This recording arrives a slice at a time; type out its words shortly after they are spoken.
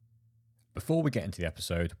Before we get into the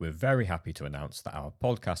episode, we're very happy to announce that our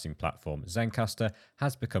podcasting platform, Zencaster,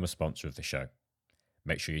 has become a sponsor of the show.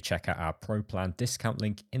 Make sure you check out our Pro Plan discount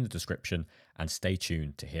link in the description and stay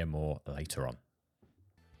tuned to hear more later on.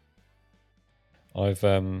 I've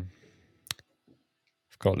got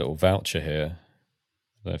a little voucher here.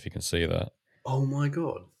 I don't know if you can see that. Oh my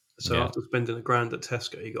god. So Yeah. after spending £1 at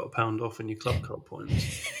Tesco, you got £1 off in your club card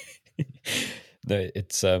points. No,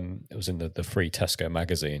 it was in the free Tesco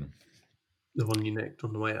magazine. The one you nicked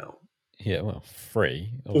on the way out. Yeah, well,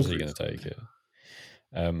 free. Obviously, you're going to take it.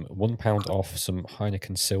 £1 off some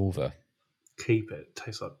Heineken Silver. Keep it.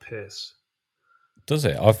 Tastes like piss. Does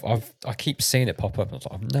it? I keep seeing it pop up, and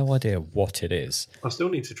I have no idea what it is. I still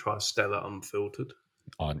need to try Stella unfiltered.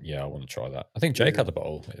 Yeah, I want to try that. I think Jake had a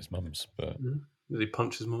bottle at his mum's, but Did he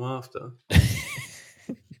punch his mum after?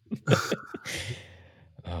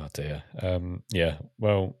 oh dear. Yeah.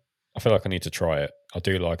 Well, I feel like I need to try it. I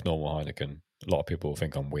do like normal Heineken. A lot of people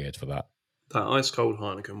think I'm weird for that. That ice cold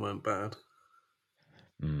Heineken weren't bad.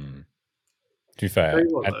 To be fair, Tell you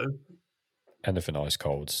what, though. Anything ice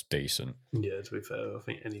cold's decent. Yeah, to be fair, I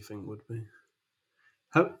think anything would be.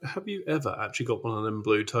 Have you ever actually got one of them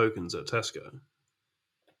blue tokens at Tesco?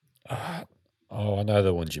 Oh, I know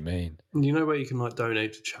the ones you mean. You know where you can like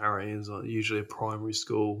donate to charities, like usually a primary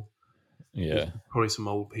school. Yeah. Probably some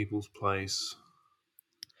old people's place.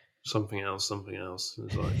 Something else.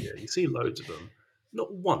 It's like, yeah, you see loads of them.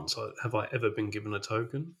 Not once have I ever been given a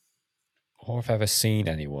token. Or if I've ever seen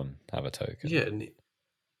anyone have a token. Yeah,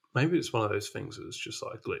 maybe it's one of those things that's just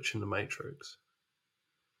like a glitch in the matrix.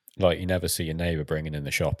 Like you never see your neighbour bringing in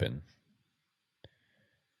the shopping.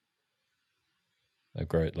 They're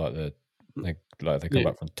great, like they come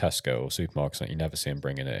back from Tesco or supermarkets, and you never see them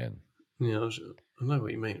bringing it in. Yeah, I know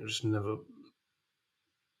what you mean. I just never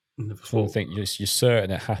thought. I think you're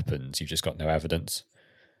certain it happens. You've just got no evidence.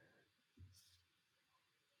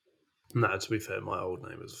 No, to be fair, my old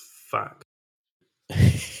neighbour's fat.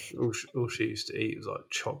 all she used to eat was like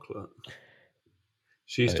chocolate.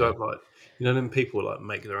 She used to have like, you know, them people like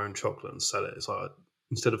make their own chocolate and sell it. It's like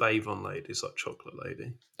instead of Avon Lady, it's like Chocolate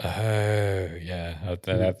Lady. Oh yeah,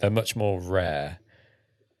 they're much more rare,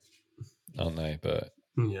 aren't they? But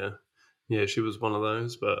yeah, she was one of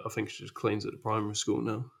those. But I think she just cleans at the primary school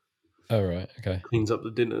now. Oh right, okay. Cleans up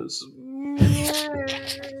the dinners.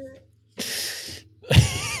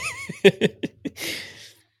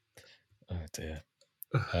 Oh dear.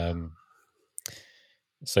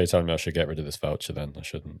 So you're telling me I should get rid of this voucher then? I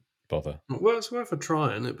shouldn't bother. Well, it's worth a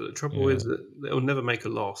try, isn't it? But the trouble is that it'll never make a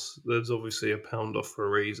loss. There's obviously £1 off for a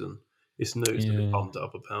reason. It's new, so they bumped it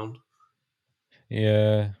up £1.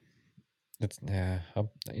 Yeah. I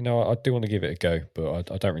do want to give it a go,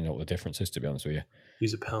 but I don't really know what the difference is, to be honest with you.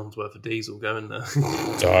 Use £1 worth of diesel going there.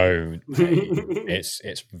 Don't.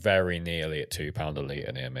 It's very nearly at £2 a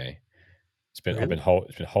litre near me. I've been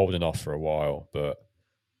holding off for a while, but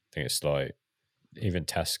I think it's like even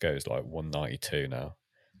Tesco's like $1.92 now.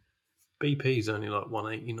 BP's only like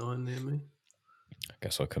 $1.89 near me. I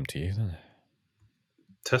guess I'll come to you then.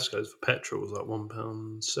 Tesco's for petrol was like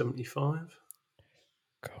 £1.75.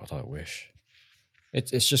 God, I wish.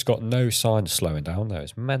 It's just got no sign of slowing down though.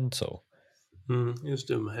 It's mental. It was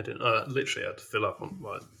doing my head in. I literally had to fill up on.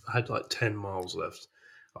 I had like 10 miles left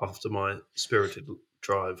after my spirited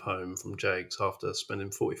drive home from Jake's after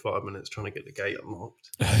spending 45 minutes trying to get the gate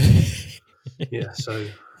unlocked. Yeah, so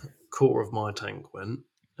quarter of my tank went.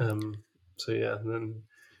 So yeah, and then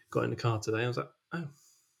got in the car today. I was like, oh.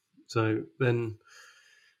 So then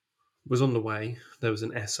was on the way. There was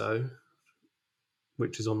an Esso,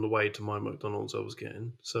 which is on the way to my McDonald's I was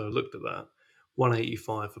getting. So I looked at that.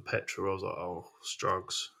 185 for petrol. I was like, oh,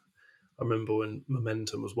 strugs. I remember when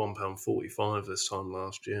Momentum was £1.45 this time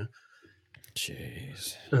last year.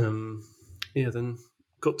 Jeez. Yeah, then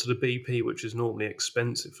got to the BP, which is normally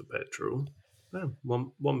expensive for petrol. Oh,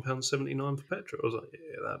 £1.79 for petrol. I was like,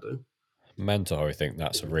 yeah, that'll do. Mental, I think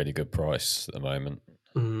that's a really good price at the moment.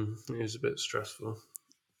 It is a bit stressful.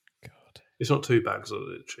 God. It's not too bad because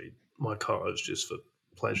literally my car is just for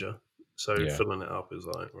pleasure. So filling it up is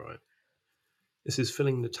like, right. This is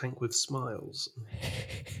filling the tank with smiles.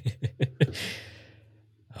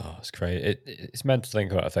 Oh, it's crazy. It's meant to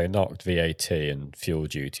think about if they knocked VAT and fuel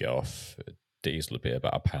duty off, diesel would be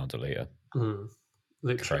about £1 a litre.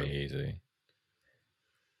 Literally. Crazy.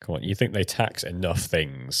 Come on, you think they tax enough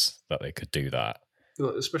things that they could do that?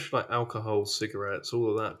 Especially like alcohol, cigarettes, all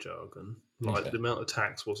of that jargon. Like the amount of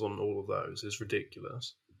tax was on all of those is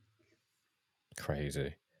ridiculous.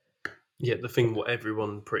 Crazy. Yeah, the thing what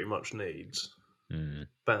everyone pretty much needs.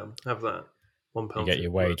 Bam, have that. £1. You get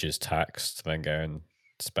your wages taxed, then go and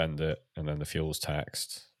spend it, and then the fuel's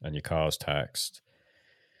taxed. and your car's taxed.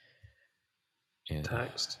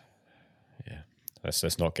 Taxed. Yeah.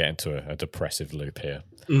 Let's not get into a depressive loop here.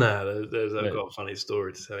 No, I've got a funny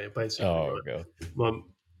story to tell you. Basically, God.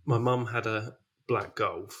 my mum had a black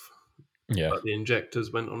Golf, Yeah. but the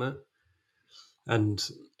injectors went on it. And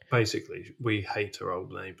basically, we hate our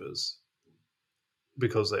old neighbours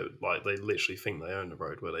because they literally think they own the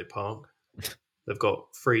road where they park. They've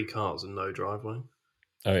got 3 cars and no driveway.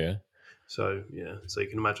 Oh yeah. So you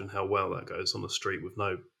can imagine how well that goes on the street with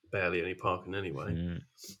barely any parking anyway. Mm.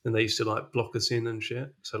 And they used to like block us in and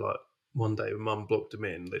shit. So like one day, Mum blocked him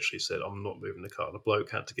in. Literally said, "I'm not moving the car." The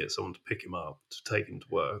bloke had to get someone to pick him up to take him to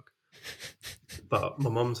work. But my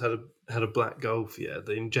mum's had a black Golf. Yeah,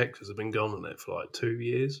 the injectors have been gone on it for like 2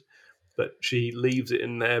 years, but she leaves it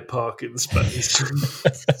in their parking space.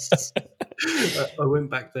 I went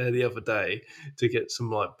back there the other day to get some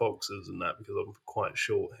like boxes and that because I'm quite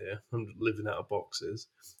short here. I'm living out of boxes.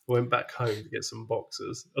 I went back home to get some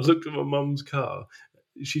boxes. I looked at my mum's car.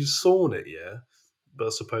 She's sawn it, yeah, but I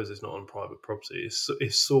suppose it's not on private property.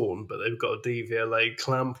 It's sawn, but they've got a DVLA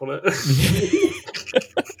clamp on it.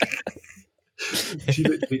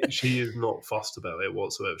 She is not fussed about it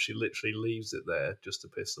whatsoever. She literally leaves it there just to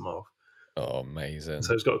piss them off. Oh, amazing.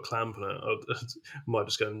 So it's got a clamp on it. I might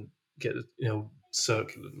just go and get a not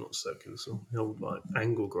circular, so like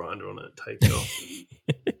angle grinder on it, take it off.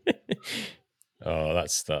 Oh,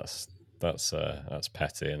 that's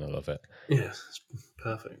petty, and I love it. Yeah, it's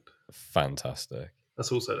perfect. Fantastic.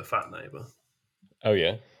 That's also the fat neighbour. Oh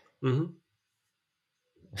yeah. Mm-hmm.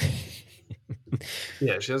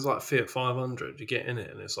 Yeah, she has like Fiat 500. You get in it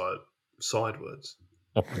and it's like sideways.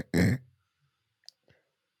 I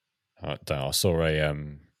saw a I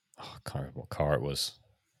can't remember what car it was. I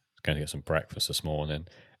was going to get some breakfast this morning,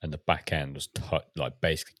 and the back end was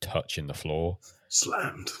basically touching the floor.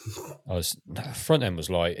 Slammed. Front end was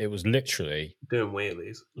like, it was literally doing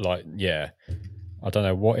wheelies. Like, yeah, I don't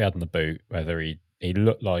know what he had in the boot. Whether he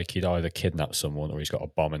looked like he'd either kidnapped someone or he's got a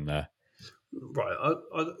bomb in there. Right,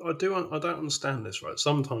 I don't understand this. Right,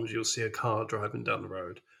 sometimes you'll see a car driving down the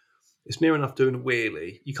road. It's near enough doing a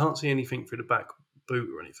wheelie. You can't see anything through the back boot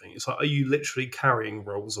or anything. It's like, are you literally carrying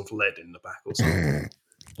rolls of lead in the back or something?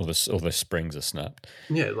 Or the springs are snapped.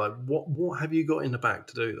 Yeah, like what have you got in the back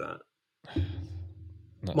to do that?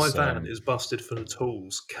 My van is busted for the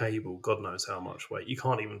tools, cable, God knows how much weight. You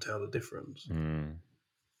can't even tell the difference.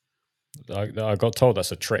 I got told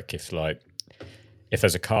that's a trick. If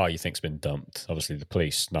there's a car you think's been dumped, obviously the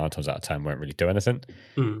police 9 times out of 10 won't really do anything.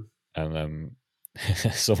 And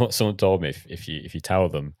someone told me if you tell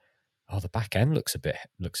them, oh, the back end looks a bit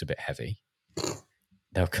heavy,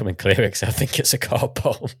 they'll come and clear it because I think it's a car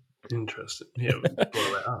bomb. Interesting. Yeah,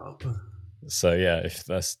 blow it up. So yeah, if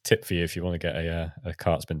that's a tip for you, if you want to get a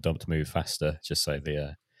car that's been dumped to move faster, just say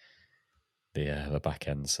the back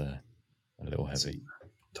end's a little heavy.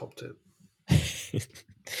 Top tip.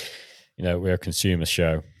 We're a consumer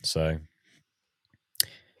show, so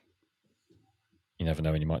you never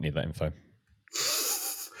know when you might need that info.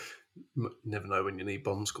 Never know when you need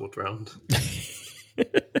bomb squad round.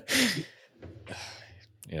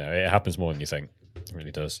 It happens more than you think. It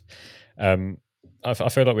really does. I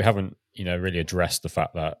feel like we haven't, really addressed the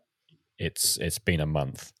fact that it's been a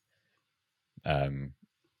month. Sounds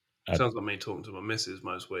like me talking to my missus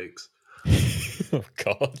most weeks. Oh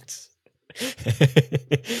God.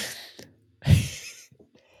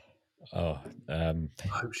 I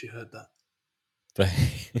hope she heard that. That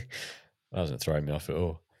hasn't thrown me off at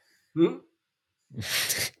all.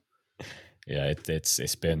 Yeah,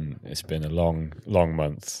 it's been a long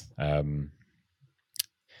month.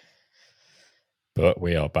 But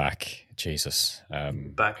we are back. Jesus.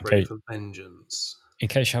 Back ready for vengeance. In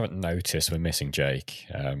case you haven't noticed, we're missing Jake.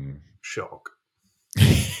 Shock.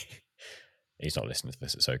 He's not listening to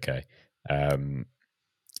this. It's okay.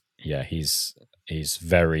 Yeah, he's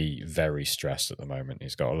very, very stressed at the moment.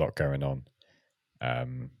 He's got a lot going on.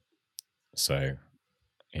 So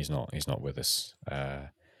he's not with us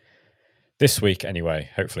this week anyway.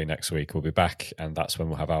 Hopefully next week we'll be back, and that's when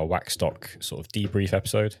we'll have our Waxstock sort of debrief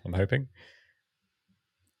episode, I'm hoping.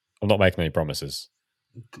 I'm not making any promises.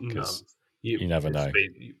 No. You never know.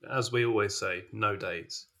 As we always say, no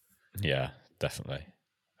dates. Yeah, definitely.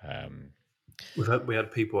 We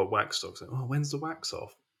had people at Waxstock saying, "Oh, when's the wax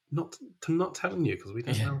off?" Not telling you because we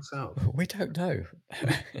don't know ourselves. We don't know.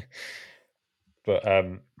 But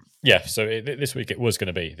so this week it was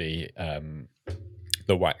going to be the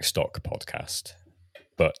Waxstock podcast,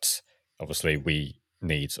 but obviously we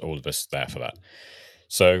need all of us there for that.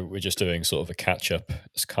 So we're just doing sort of a catch-up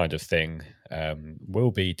kind of thing.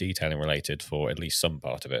 Will be detailing related for at least some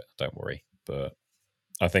part of it, don't worry. But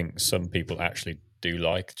I think some people actually do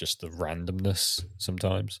like just the randomness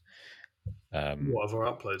sometimes. What of our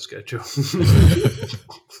upload schedule?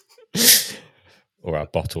 Or our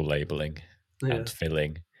bottle labeling Yeah. and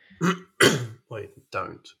filling. Wait,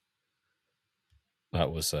 don't.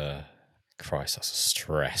 That was Christ, that's a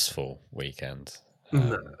stressful weekend.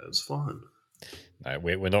 No, it's fine. No,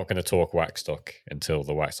 we're not going to talk Waxstock until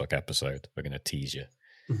the Waxstock episode. We're going to tease you.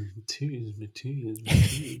 Tease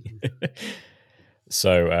me.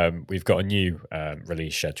 So we've got a new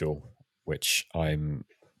release schedule, which I'm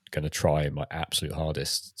going to try my absolute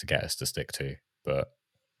hardest to get us to stick to. But,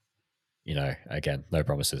 again, no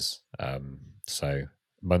promises. So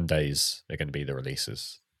Mondays are going to be the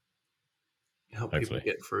releases. Help Hopefully.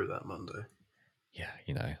 people get through that Monday. Yeah,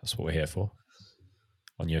 that's what we're here for.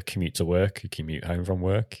 On your commute to work, you commute home from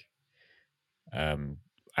work,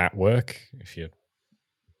 at work, if you're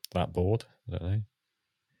that bored, I don't know.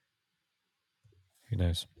 Who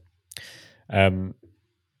knows?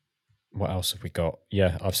 What else have we got?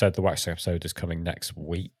 Yeah, I've said the Wax episode is coming next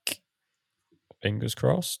week. Fingers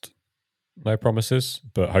crossed. No promises,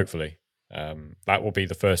 but hopefully. That will be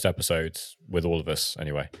the first episode with all of us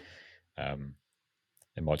anyway.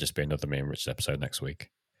 It might just be another me and Richard episode next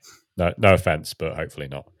week. No offense, but hopefully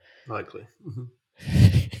not. Likely.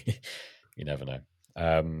 You never know.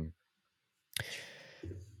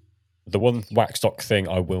 The one Waxstock thing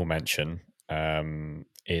I will mention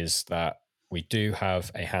is that we do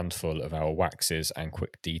have a handful of our waxes and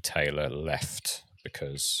quick detailer left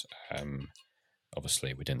because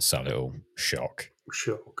obviously we didn't sell it all. Shock.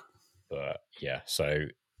 But yeah, so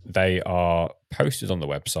they are posted on the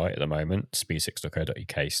website at the moment,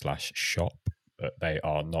 speed6.co.uk/shop, but they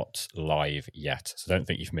are not live yet. So I don't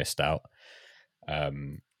think you've missed out.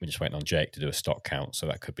 We're just waiting on Jake to do a stock count, so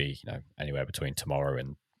that could be anywhere between tomorrow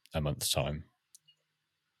and a month's time.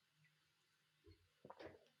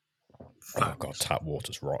 Oh god, tap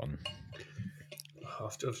water's rotten.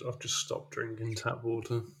 I've just stopped drinking tap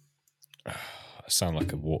water. I sound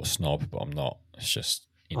like a water snob, but I'm not. It's just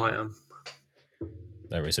I am.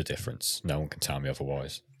 There is a difference. No one can tell me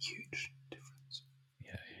otherwise. Huge difference.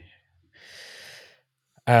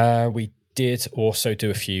 Yeah. We did also do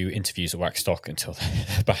a few interviews at Waxstock until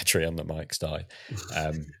the battery on the mics died.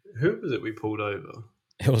 Who was it we pulled over?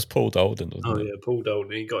 It was Paul Dolden, wasn't it? Yeah, Paul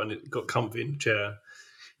Dolden. He got comfy in the chair,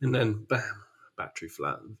 and then bam, battery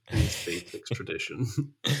flat in Speed6 tradition.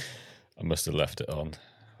 I must have left it on.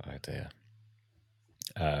 Oh dear.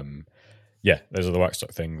 Yeah, those are the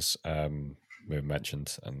Waxstock things we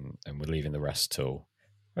mentioned, and we're leaving the rest till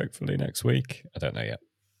hopefully next week. I don't know yet.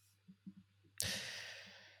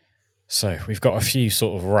 So we've got a few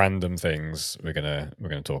sort of random things we're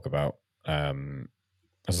gonna talk about.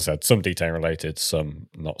 As I said, some detail related, some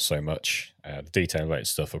not so much. The detail related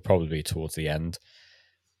stuff will probably be towards the end.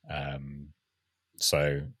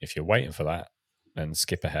 So if you're waiting for that, then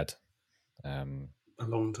skip ahead. A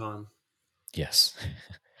long time. Yes.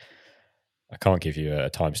 I can't give you a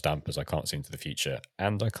timestamp as I can't see into the future,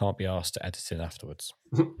 and I can't be asked to edit it afterwards.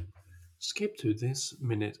 Skip to this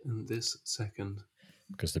minute and this second.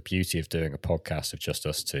 Because the beauty of doing a podcast of just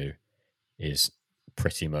us two is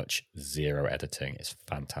pretty much zero editing. It's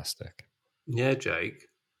fantastic. Yeah, Jake.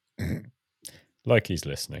 Like he's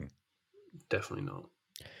listening. Definitely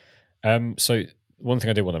not. So one thing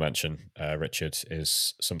I did want to mention, Richard,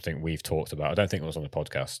 is something we've talked about. I don't think it was on the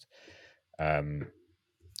podcast.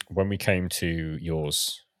 When we came to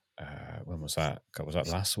yours, when was that? God, was that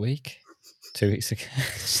last week? 2 weeks ago?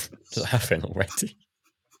 Does it happen already?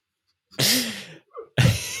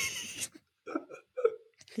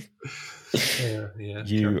 Yeah.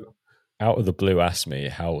 You, out of the blue, asked me,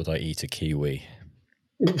 how would I eat a kiwi?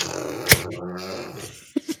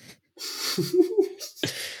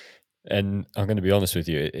 And I'm going to be honest with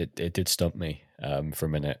you, it did stump me for a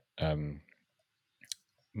minute,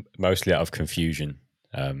 mostly out of confusion,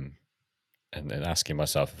 and asking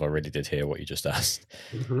myself if I really did hear what you just asked.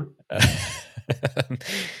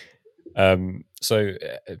 So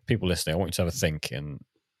people listening, I want you to have a think, and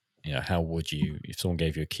how would you, if someone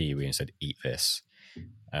gave you a kiwi and said, eat this,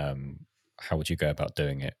 how would you go about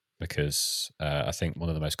doing it? Because I think one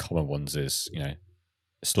of the most common ones is,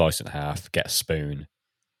 slice it in half, get a spoon,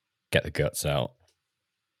 get the guts out,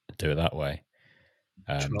 and do it that way.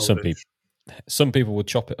 Some people would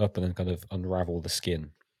chop it up and then kind of unravel the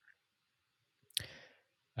skin.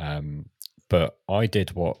 But I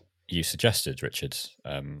did what you suggested, Richard,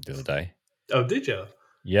 the other day. Oh, did you?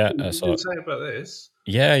 Yeah. You didn't say about this.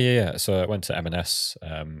 Yeah. So I went to M&S.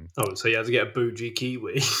 So you had to get a bougie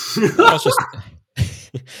kiwi. I was just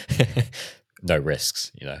no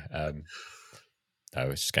risks, I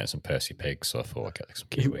was just getting some Percy Pigs, so I thought I'd get some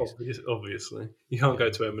kiwis. Obviously, you can't go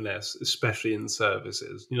to M&S, especially in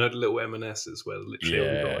services. You know the little M&S's where literally all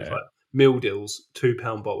you got is Yeah. like meal deals,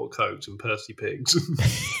 £2 bottle of Cokes, and Percy Pigs.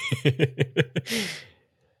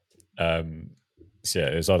 So yeah,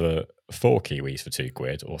 it was either 4 kiwis for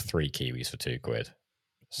 £2 or 3 kiwis for £2.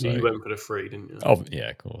 So You went for the free, didn't you? oh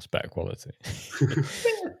yeah, of course, better quality.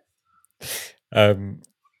 um,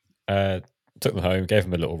 took them home, gave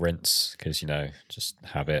them a little rinse because just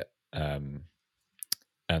habit. And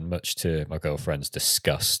much to my girlfriend's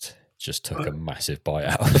disgust, just took a massive bite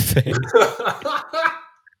out of it.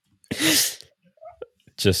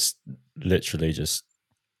 Just literally, just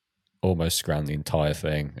almost scrounged the entire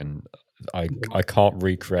thing, and I can't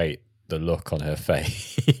recreate the look on her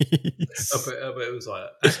face. I bet it was like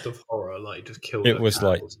an act of horror, like just killed. It was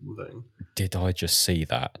like, something. Did I just see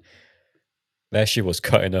that? There she was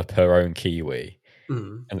cutting up her own kiwi,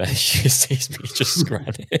 and then she sees me just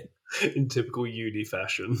scrounging it in typical uni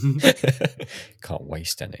fashion. Can't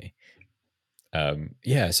waste any.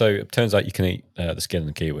 Yeah, so it turns out you can eat the skin of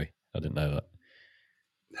the kiwi. I didn't know that.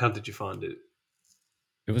 How did you find it?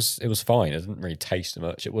 It was fine. It didn't really taste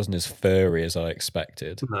much. It wasn't as furry as I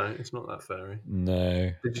expected. No, it's not that furry.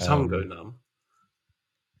 No. Did your tongue go numb?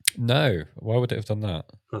 No. Why would it have done that?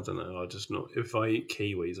 I don't know. I just not. If I eat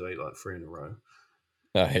kiwis, I eat like 3 in a row.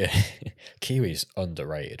 Oh yeah, kiwi's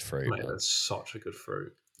underrated fruit. Mate, that's such a good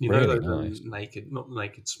fruit. You Really know nice. not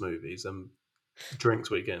naked smoothies, drinks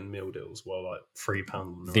where you get in meal deals, well, like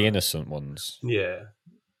 £3. The innocent ones. Yeah.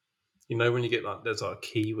 You know when you get like there's like a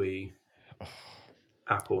kiwi,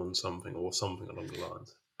 apple, and something along the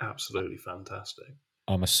lines. Absolutely fantastic.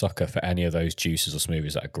 I'm a sucker for any of those juices or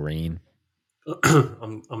smoothies that are green.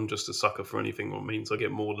 I'm just a sucker for anything that means I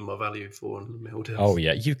get more than my value for in the meal deals. Oh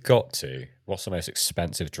yeah, you've got to. What's the most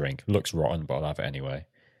expensive drink? Looks rotten, but I'll have it anyway.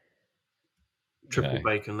 Triple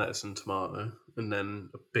bacon, lettuce, and tomato, and then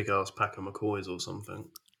a big ass pack of McCoys or something.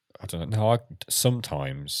 I don't know. No, I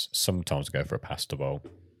sometimes go for a pasta bowl.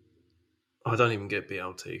 I don't even get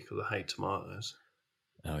BLT because I hate tomatoes.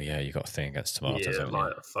 Oh yeah, you got a thing against tomatoes. Yeah,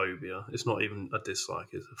 like a phobia. It's not even a dislike;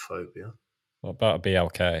 it's a phobia. What about a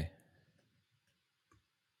BLK?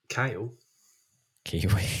 Kale.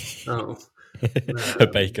 Kiwi. Oh, a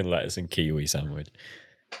bacon, lettuce, and kiwi sandwich.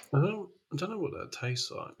 I don't know what that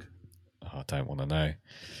tastes like. Oh, I don't want to know.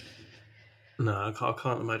 No, I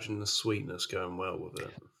can't imagine the sweetness going well with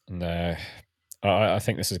it. No, I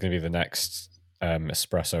think this is going to be the next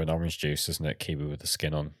espresso and orange juice, isn't it? Kiwi with the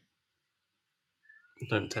skin on.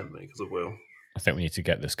 Don't tempt me because I will. I think we need to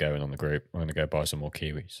get this going on the group. I'm going to go buy some more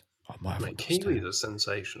kiwis. Mate, kiwis are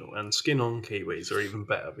sensational, and skin-on kiwis are even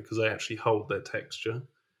better because they actually hold their texture.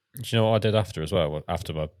 Do you know what I did after as well?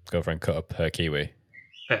 After my girlfriend cut up her kiwi,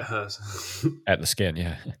 it hurts. At the skin,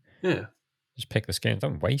 yeah. Yeah, just pick the skin.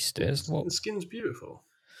 Don't waste it. The skin's beautiful.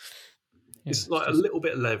 Yeah, it's like a little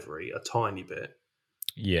bit leathery, a tiny bit.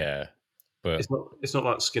 Yeah, but it's not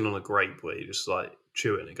like skin on a grape where you just like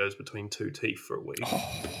chew it and it goes between 2 teeth for a week.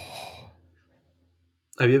 Oh.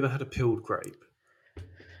 Have you ever had a peeled grape?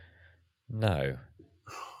 No.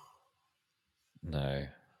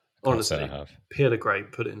 Honestly, peel a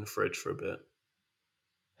grape, put it in the fridge for a bit.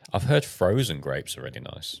 I've heard frozen grapes are really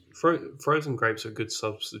nice. Frozen grapes are a good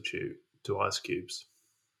substitute to ice cubes.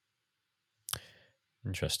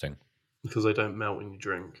 Interesting. Because they don't melt in your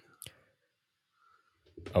drink.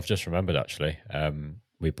 I've just remembered actually.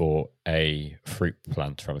 We bought a fruit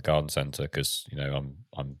plant from a garden centre because I'm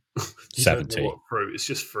 70. Don't know what fruit? It's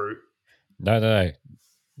just fruit. No.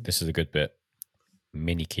 This is a good bit.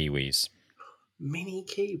 Mini kiwis. Mini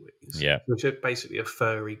kiwis? Yeah. Which are basically a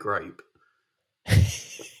furry grape.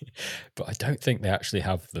 But I don't think they actually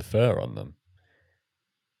have the fur on them.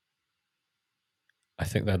 I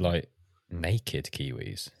think they're like naked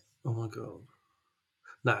kiwis. Oh my god.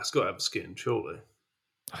 Nah, it's got to have skin, surely.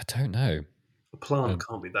 I don't know. A plant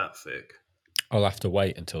can't be that thick. I'll have to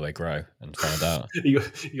wait until they grow and find out. you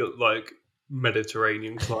got like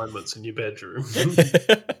Mediterranean climates in your bedroom.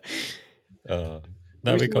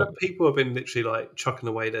 No, people have been literally like chucking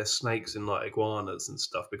away their snakes in like iguanas and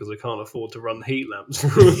stuff because they can't afford to run heat lamps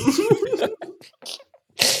through them.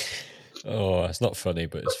 Oh, it's not funny,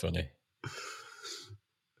 but it's funny.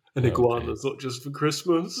 An iguana's not just for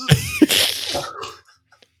Christmas.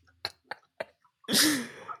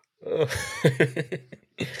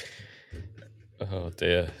 Oh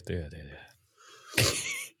dear.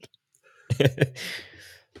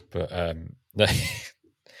 But no.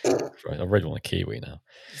 Right, I really want a kiwi now.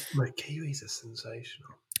 My kiwis are sensational.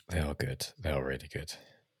 They are good. They are really good.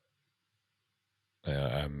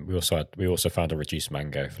 We also found a reduced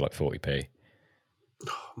mango for like 40p.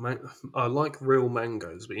 I like real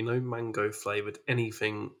mangoes, but mango flavored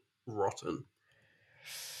anything rotten.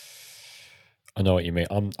 I know what you mean.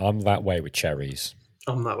 I'm that way with cherries.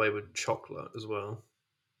 I'm that way with chocolate as well.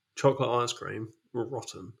 Chocolate ice cream,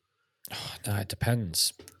 rotten. No, it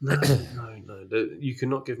depends. No. You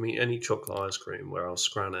cannot give me any chocolate ice cream where I'll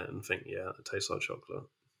scran it and think, yeah, it tastes like chocolate.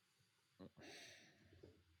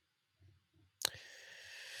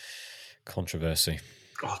 Controversy.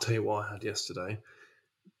 I'll tell you what I had yesterday.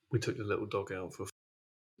 We took the little dog out for a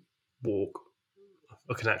walk.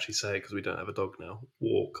 I can actually say it because we don't have a dog now.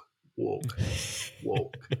 Walk.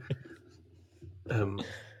 And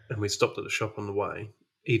we stopped at the shop on the way.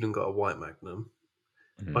 Eden got a white Magnum.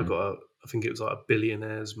 I think it was like a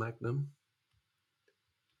billionaire's Magnum.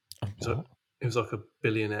 So it was like a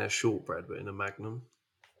billionaire shortbread, but in a Magnum.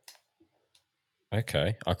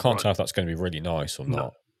 Okay. I can't tell if that's going to be really nice or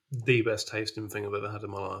not. The best tasting thing I've ever had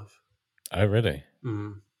in my life. Oh, really?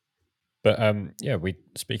 Mm. But yeah,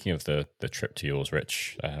 speaking of the trip to yours,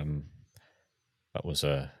 Rich, that was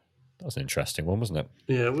an interesting one, wasn't it?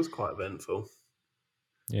 Yeah, it was quite eventful.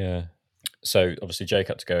 Yeah. So obviously Jake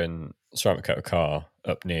had to go and ceramic coat a car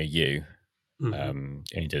up near you. Mm-hmm. And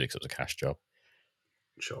he did it because it was a cash job.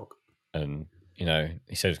 Shock. And, he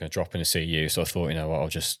said he was going to drop in to see you. So I thought, I'll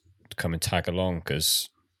just come and tag along because,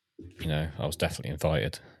 I was definitely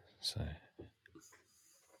invited. So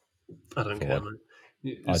I don't care, man.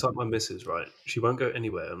 It's like my missus, right? She won't go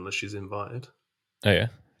anywhere unless she's invited. Oh, yeah?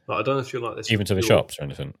 Like, I don't know if you're like this. Even to the shops or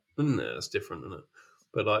anything? No, it's different, isn't it?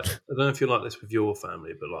 But I don't know if you're like this with your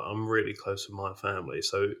family, but I'm really close with my family.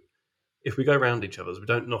 So if we go around each other's, we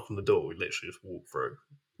don't knock on the door. We literally just walk through.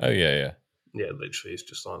 Oh, yeah. Yeah, literally, it's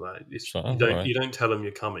just like that. Right. You don't tell them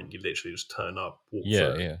you're coming. You literally just turn up, walk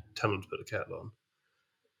through, tell them to put the kettle on.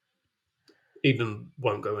 Eden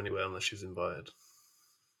won't go anywhere unless she's invited.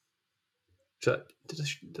 So,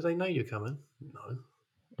 do they know you're coming? No.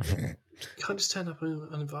 You can't just turn up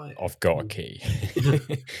and invite. I've got a key.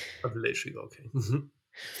 I've literally got a key.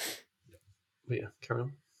 But yeah, carry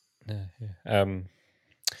on. Yeah.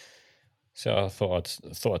 So I thought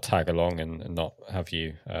I'd tag along and not have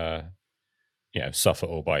you, suffer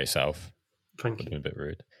all by yourself. Thank you. Would have been a bit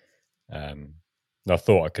rude. I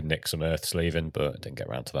thought I could nick some earth sleeving, but I didn't get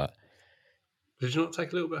around to that. Did you not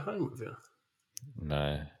take a little bit home with you?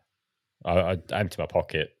 No. I emptied my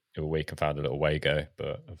pocket a week and found a little Wago,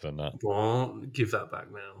 but other than that... What? Give that back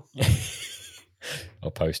now. I'll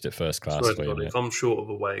post it first class Sorry, for you. If I'm short of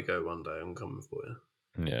a Wago one day, I'm coming for you.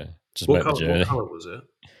 Yeah. Just what colour was it?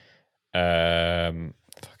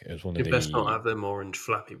 It was one of the... best not have them orange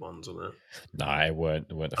flappy ones on it. No, it weren't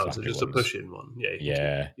the flappy ones. So just a push-in one.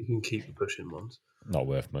 Yeah, you can keep the push-in ones. Not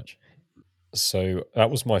worth much. So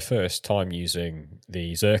that was my first time using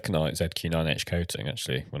the Zirconite ZQ9H coating,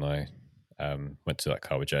 actually, when I went to that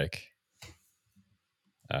car with Jake.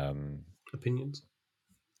 Opinions?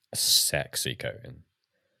 A sexy coating.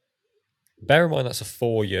 Bear in mind that's a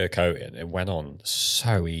 4-year coating. It went on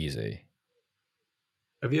so easy.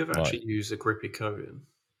 Have you ever actually used a grippy coating?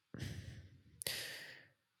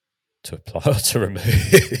 To apply or to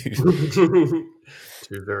remove?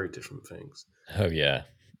 Two very different things. Oh, yeah.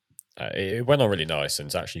 It went on really nice and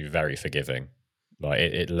it's actually very forgiving. Like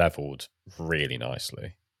it leveled really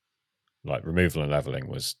nicely. Like removal and leveling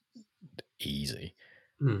was easy.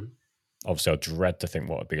 Obviously, I dread to think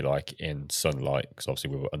what it'd be like in sunlight because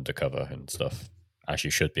obviously we were undercover and stuff, as you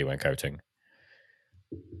should be when coating.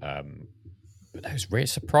 But it was really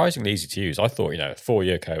surprisingly easy to use. I thought,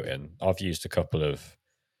 4-year coating. I've used a couple of,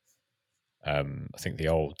 I think the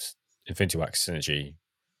old Infinity Wax Synergy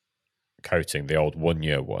coating, the old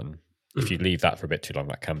 1-year one. If you leave that for a bit too long,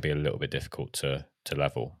 that can be a little bit difficult to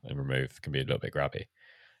level and remove. It can be a little bit grabby.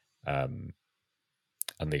 And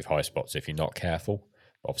leave high spots if you're not careful.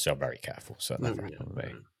 Obviously, I'm very careful, so that never happened with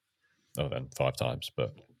me. Other than 5 times.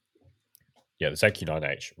 But yeah, the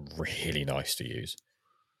ZQ9H, really nice to use.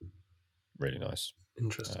 Really nice.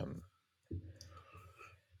 Interesting.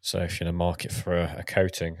 So if you're in a market for a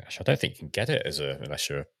coating, actually, I don't think you can get it unless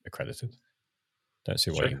you're accredited. Don't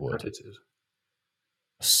see why you would. Accredited?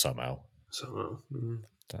 Somehow.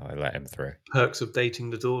 I let him through. Perks of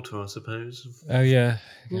dating the daughter, I suppose. Oh, yeah.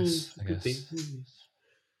 I guess.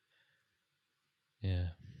 Yeah.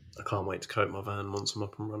 I can't wait to coat my van once I'm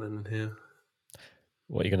up and running in here.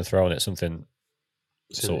 What are you going to throw on it? Something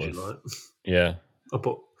sort of like. Yeah. I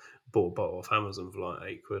bought a bottle off Amazon for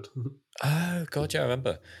like £8. Oh, God, yeah, I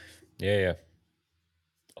remember. Yeah.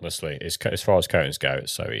 Honestly, as far as coatings go,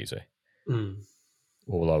 it's so easy.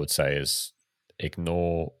 All I would say is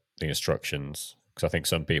ignore the instructions, because I think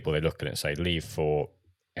some people, they look at it and say, leave for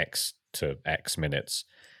X to X minutes,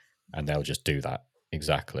 and they'll just do that.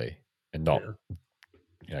 exactly, and not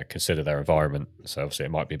Yeah. consider their environment. So obviously,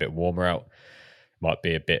 it might be a bit warmer out, might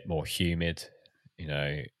be a bit more humid.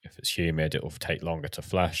 If it's humid, it will take longer to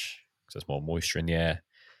flash because there's more moisture in the air.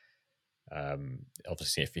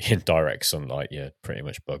 Obviously, if you're in direct sunlight, you're pretty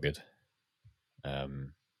much buggered.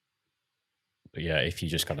 But yeah, if you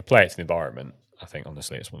just kind of play it to the environment, I think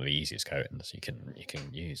honestly it's one of the easiest coatings you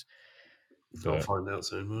can use. I'll But find out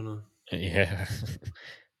soon, won't yeah,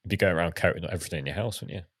 you'd be going around coating everything in your house,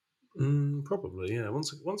 wouldn't you? I? Probably, yeah.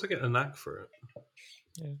 Once I get a knack for it.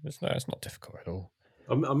 Yeah, it's not difficult at all.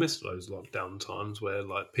 I miss those lockdown times where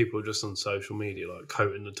like people are just on social media like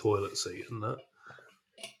coating the toilet seat and that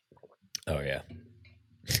Oh yeah,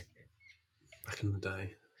 back in the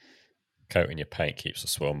day. coating your paint keeps the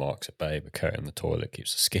swirl marks at bay, but coating the toilet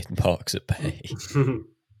keeps the skid marks at bay.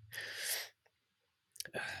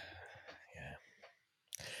 Yeah.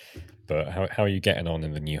 But how are you getting on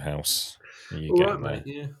in the new house? Are you All right, getting mate.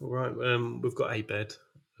 there? Yeah, all right. We've got a bed.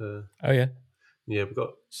 Oh yeah. Yeah, we've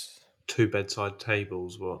got two bedside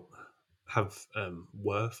tables. What have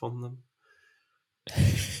worth on them?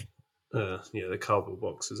 Yeah, the cardboard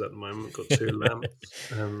boxes at the moment. Got two lamps.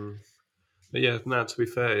 But yeah, now to be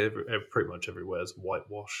fair, pretty much everywhere's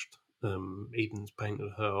whitewashed. Eden's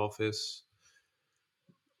painted her office.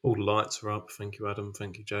 All the lights are up. Thank you, Adam.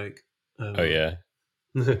 Thank you, Jake. Oh yeah.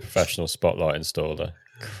 Professional spotlight installer.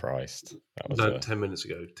 Christ, that was No, 10 minutes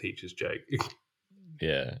ago, teacher's Jake.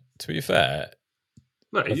 yeah. To be fair,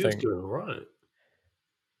 No, I he was think doing all right.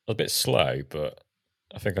 a bit slow, but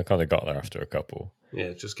I think I kind of got there after a couple.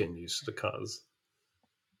 Yeah, just getting used to the colours.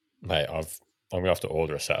 Mate, I'm gonna have to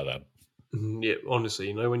order a set of them. Yeah,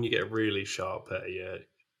 honestly, when you get a really sharp hair, yeah,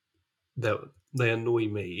 they they annoy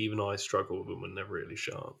me. Even I struggle with them when they're really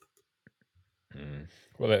sharp. Mm.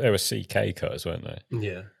 Well, they were CK cutters, weren't they?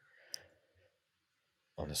 Yeah,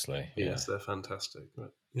 Honestly, yeah. yes, they're fantastic.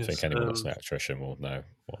 But I think yes, anyone that's an electrician will know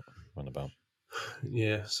what I'm on about.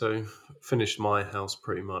 yeah. So finished my house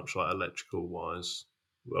pretty much like electrical wise.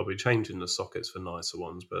 I'll be changing the sockets for nicer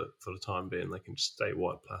ones, but for the time being, they can just stay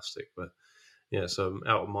white plastic. But yeah, so I'm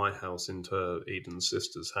out of my house into Eden's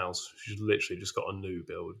sister's house. She's literally just got a new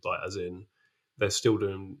build, like as in they're still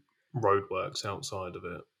doing roadworks outside of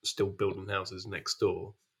it, still building houses next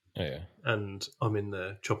door. Oh, yeah. And I'm in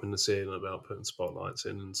there chopping the ceiling about, putting spotlights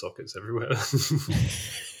in and sockets everywhere.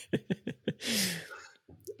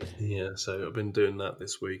 Yeah, so I've been doing that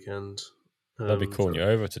this weekend. They'll be calling you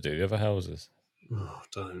over to do the other houses. Oh,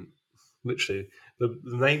 don't. Literally, the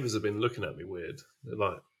neighbours have been looking at me weird. They're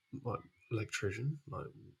like electrician, like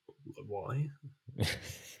why?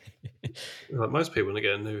 Like most people, when they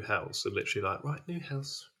get a new house, they're literally like, right, new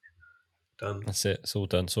house, done. That's it. It's all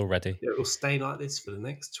done. It's all ready. It will stay like this for the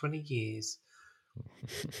next 20 years.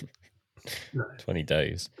 No. 20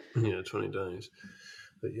 days. Yeah, 20 days.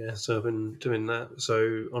 But yeah, so I've been doing that.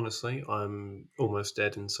 So honestly, I'm almost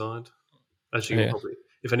dead inside. As you can Yeah. probably,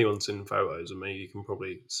 if anyone's seen photos of me, you can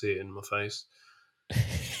probably see it in my face.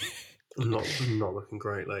 I'm not looking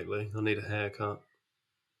great lately. I need a haircut.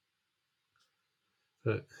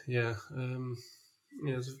 But yeah,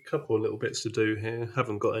 there's a couple of little bits to do here.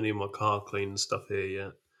 Haven't got any of my car clean stuff here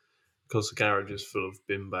yet because the garage is full of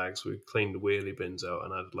bin bags. We cleaned the wheelie bins out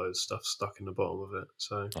and had loads of stuff stuck in the bottom of it.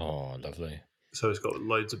 So Lovely. it's got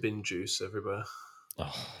loads of bin juice everywhere.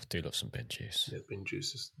 Oh, I do love some bin juice. Yeah, bin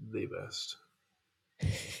juice is the best.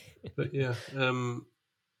 But yeah,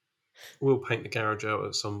 we'll paint the garage out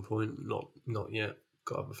at some point. Not yet.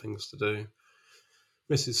 Got other things to do.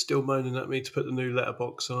 Mrs. still moaning at me to put the new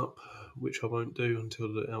letterbox up, which I won't do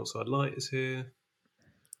until the outside light is here.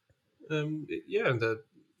 Yeah, the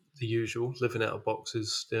usual, living out of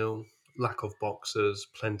boxes still, lack of boxes,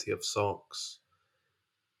 plenty of socks.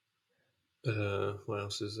 What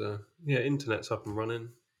else is there? Yeah, internet's up and running.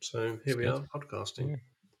 So here we are, podcasting. Yeah.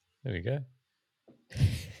 There we go.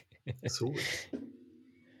 Sorted.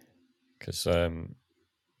 Because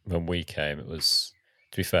when we came, it was,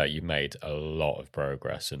 to be fair, you made a lot of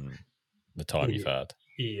progress in the time you've had.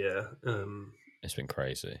 Yeah. It's been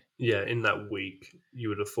crazy. Yeah, in that week, you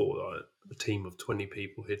would have thought like a team of 20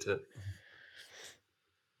 people hit it.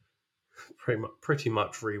 Pretty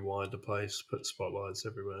much rewired the place, put spotlights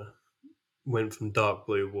everywhere. Went from dark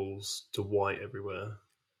blue walls to white everywhere.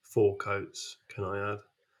 4 coats, can I add?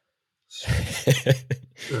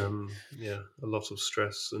 Yeah, a lot of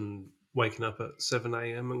stress and waking up at 7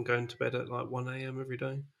 a.m. and going to bed at like 1 a.m. every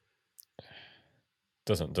day.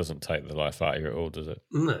 Doesn't take the life out of you at all, does it?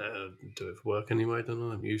 No, I do it for work anyway, don't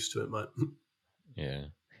I? I'm used to it, mate. Yeah.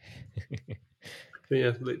 But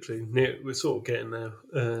yeah, literally, we're sort of getting there.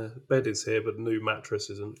 Bed is here, but the new mattress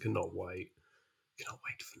isn't. Cannot wait. Cannot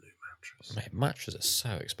wait for the new mattress. Mate, mattresses are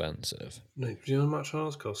so expensive. No, do you know how much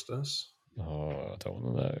ours cost us? Oh, I don't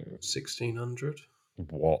want to know. 1,600.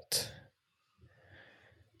 What?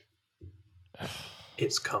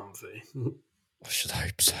 It's comfy. I should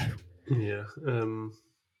hope so. Yeah.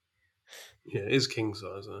 Yeah, it is king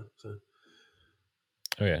size though. So.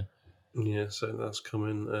 Oh, yeah. Yeah, so that's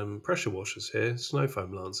coming. Pressure washers here, snow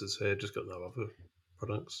foam lancers here. Just got no other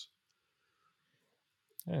products.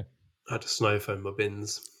 Yeah. I had to snow foam my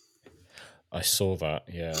bins. I saw that.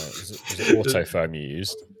 Yeah. Was it auto foam you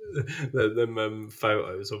used? them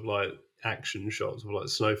photos of like action shots of like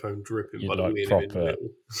snow foam dripping You'd by the like wheelie in the proper. middle.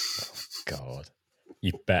 God.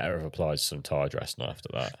 You better have applied some tire dressing after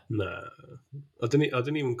that. Nah, I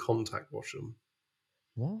didn't even contact wash them.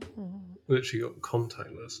 What? Literally got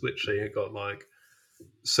contactless. Literally, it got like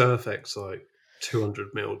Surfex like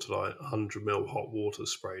 200 ml to like 100 ml hot water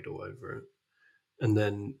sprayed all over it, and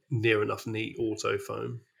then near enough neat auto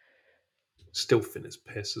foam. Still thin as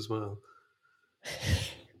piss as well.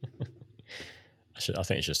 I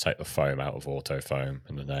think you should just take the foam out of auto foam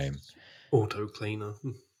in the name. Auto cleaner.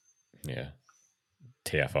 Yeah.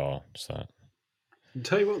 TFR. Just that. I'll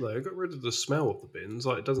tell you what though, I got rid of the smell of the bins.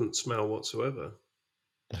 Like it doesn't smell whatsoever.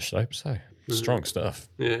 I should hope so. Strong stuff.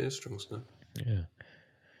 Yeah, it's strong stuff. Yeah.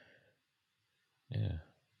 Yeah.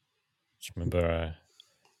 Just remember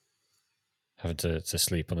having to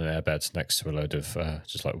sleep on an airbed next to a load of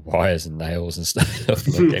just like wires and nails and stuff.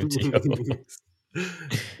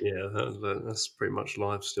 Yeah, that's pretty much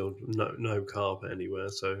live still. No carpet anywhere.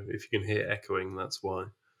 So if you can hear echoing, that's why.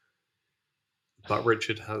 But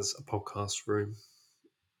Richard has a podcast room.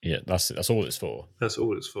 Yeah, that's all it's for. That's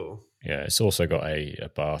all it's for. Yeah, it's also got a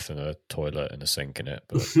bath and a toilet and a sink in it,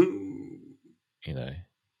 but you know,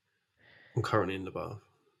 I'm currently in the bath.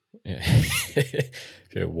 yeah.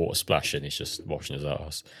 If you're water splashing, he's just washing his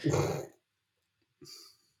ass.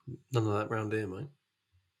 None of that round here, mate.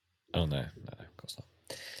 Oh no, of course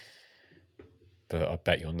not. But I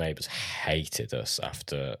bet your neighbours hated us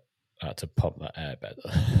after I had to pump that airbed.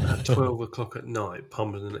 At 12 o'clock at night,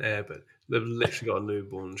 pumping an airbed. They've literally got a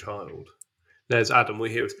newborn child. There's Adam. We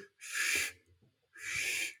hear it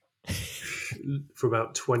for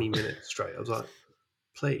about 20 minutes straight. I was like,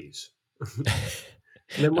 please. And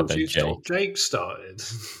then once you stopped, Jake started.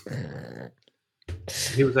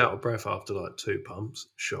 He was out of breath after like 2 pumps.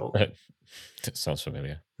 Shock. It sounds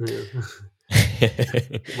familiar. Yeah.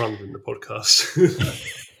 Runs in the podcast.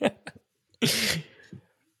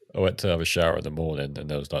 I went to have a shower in the morning and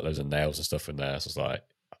there was like loads of nails and stuff in there. So I was like,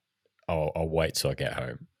 I'll wait till I get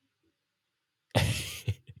home.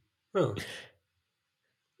 Oh.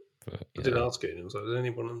 But, I did ask her, and I was like, did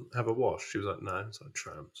anyone have a wash? She was like, no. It's like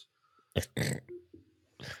tramps.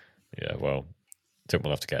 Yeah, well, didn't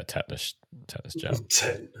want to have to get a tetanus jab.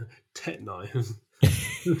 Tetni.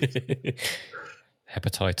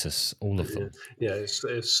 Hepatitis, all of them. Yeah, it's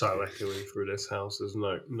so echoey through this house. There's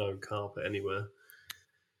no carpet anywhere.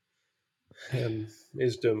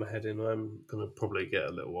 It's doing my head in. I'm going to probably get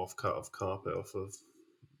a little cut of carpet off of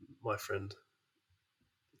my friend.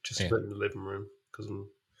 Just put in the living room because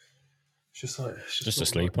it's just to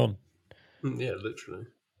sleep on. Yeah, literally.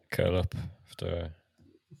 Curl up after.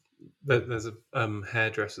 There's a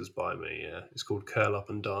hairdressers by me. Yeah, it's called Curl Up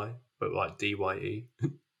and Die, but like DYE.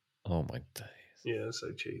 Oh my days! Yeah, it's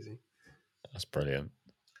so cheesy. That's brilliant.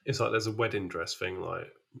 It's like there's a wedding dress thing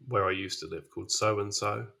like where I used to live called So and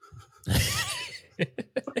So.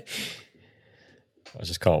 I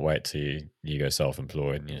just can't wait till you go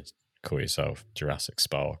self-employed and you call yourself Jurassic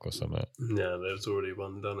Spark or something. Yeah, there's already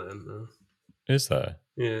one done it, isn't there? Is there?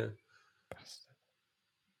 Yeah.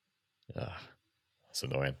 That's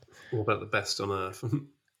annoying. What about the best on earth?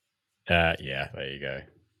 Yeah, there you go.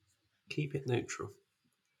 Keep it neutral.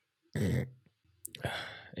 In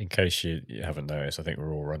case you haven't noticed, I think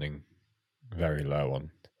we're all running very low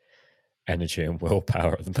on energy and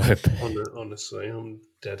willpower at the moment. Honestly, I'm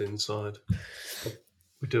dead inside.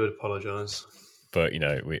 We do apologise. But,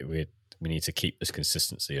 we need to keep this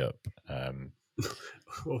consistency up.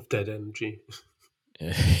 Of dead energy.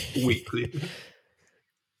 Weekly.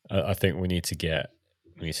 I think we need to get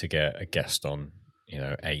a guest on,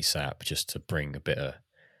 ASAP, just to bring a bit of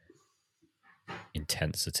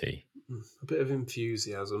intensity. A bit of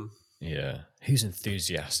enthusiasm. Yeah. Who's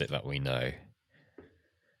enthusiastic that we know?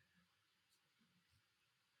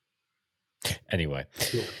 Anyway.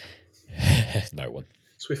 Yeah. No one.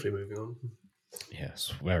 Swiftly moving on.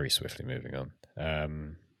 Yes, very swiftly moving on.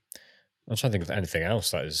 I'm trying to think of anything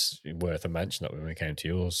else that is worth a mention that when we came to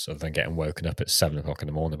yours, other than getting woken up at 7 o'clock in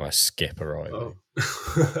the morning by Skip arriving.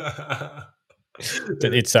 Oh.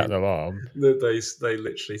 Didn't need to set an alarm. They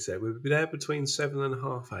literally said we'll be there between 7:30 and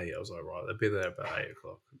 8. I was like, right, they'll be there about 8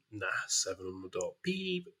 o'clock. Nah, 7 on the dot.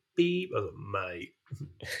 Beep beep. I was like, mate,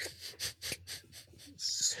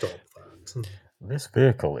 stop that. This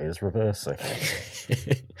vehicle is reversing.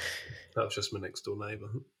 That was just my next door neighbour.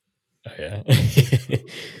 Oh, yeah.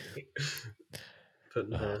 But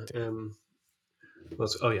no,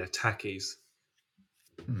 Takis.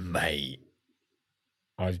 Mate,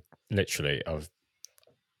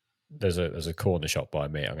 there's a corner shop by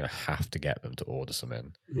me. I'm going to have to get them to order some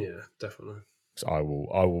in. Yeah, definitely. So I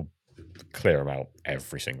will clear them out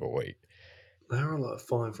every single week. They are like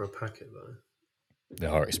 $5 for a packet though. They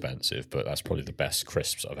are expensive, but that's probably the best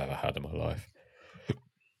crisps I've ever had in my life.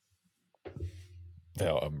 They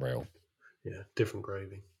are unreal. Yeah, different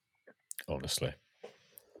gravy. Honestly,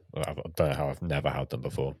 I don't know how I've never had them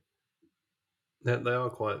before. They are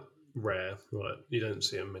quite rare. Like you don't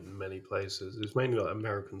see them in many places. It's mainly like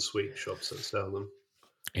American sweet shops that sell them.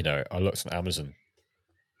 You know, I looked on Amazon.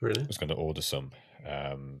 Really? I was going to order some.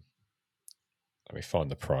 Let me find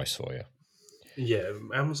the price for you. Yeah,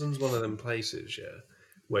 Amazon's one of them places,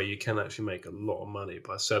 where you can actually make a lot of money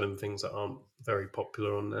by selling things that aren't very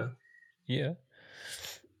popular on there. Yeah.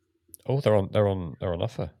 Oh, they're on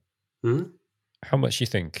offer. Hmm? How much do you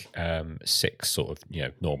think 6 sort of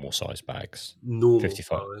normal size bags? Normal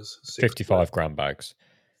 55, size, 55 gram bags.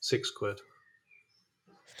 £6.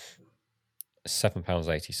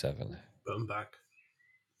 £7.87. But I'm back.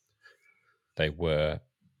 They were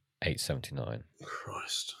 £8.79.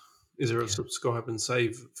 Christ. Is there a subscribe and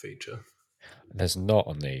save feature? There's not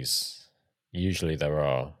on these. Usually there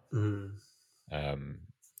are.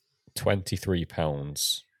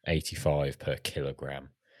 £23.85 per kilogram.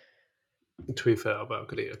 To be fair, I bet I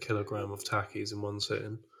could eat a kilogram of Takis in one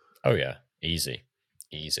sitting. Oh yeah, easy.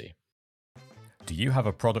 Do you have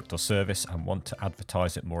a product or service and want to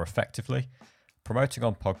advertise it more effectively? Promoting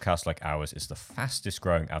on podcasts like ours is the fastest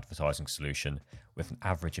growing advertising solution, with an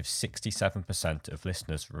average of 67% of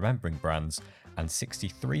listeners remembering brands and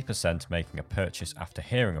 63% making a purchase after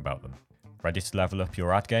hearing about them. Ready to level up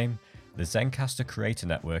your ad game? The Zencastr Creator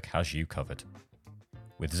Network has you covered.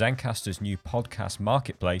 With Zencastr's new podcast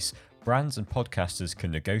marketplace, brands and podcasters can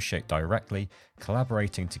negotiate directly,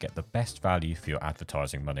 collaborating to get the best value for your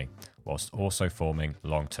advertising money, whilst also forming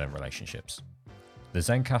long-term relationships. The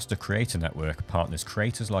Zencastr Creator Network partners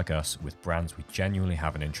creators like us with brands we genuinely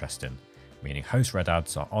have an interest in, meaning host-read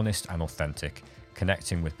ads are honest and authentic,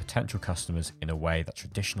 connecting with potential customers in a way that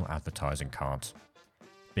traditional advertising can't.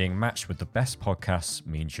 Being matched with the best podcasts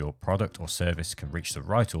means your product or service can reach the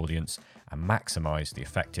right audience and maximize the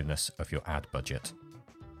effectiveness of your ad budget.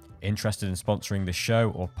 Interested in sponsoring this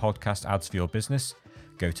show or podcast ads for your business?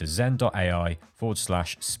 Go to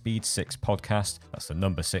zen.ai/speed6podcast, that's the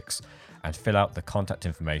number 6, and fill out the contact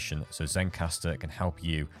information so Zencastr can help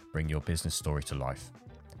you bring your business story to life.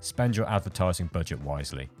 Spend your advertising budget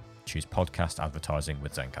wisely. Choose podcast advertising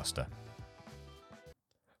with Zencastr.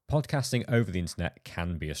 Podcasting over the internet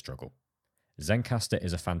can be a struggle. Zencastr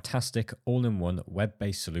is a fantastic all-in-one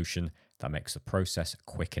web-based solution that makes the process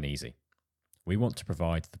quick and easy. We want to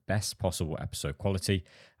provide the best possible episode quality,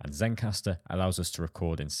 and Zencastr allows us to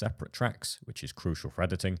record in separate tracks, which is crucial for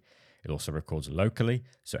editing. It also records locally,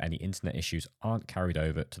 so any internet issues aren't carried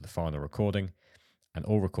over to the final recording, and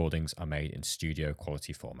all recordings are made in studio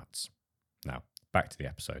quality formats. Now, back to the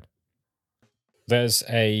episode.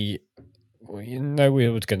 We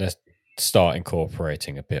were going to start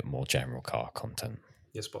incorporating a bit more general car content.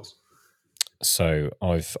 Yes, boss. So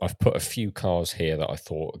I've put a few cars here that I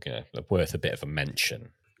thought are worth a bit of a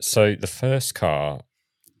mention. So the first car,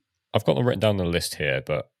 I've got them written down on the list here,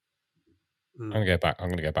 but I'm going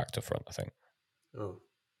to go back to front, I think. Oh.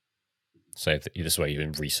 So this way you've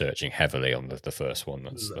been researching heavily on the first one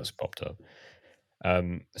that's popped up.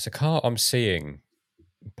 It's a car I'm seeing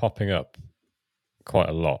popping up quite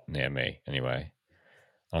a lot near me, anyway.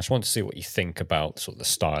 I just want to see what you think about sort of the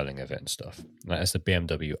styling of it and stuff. And that is the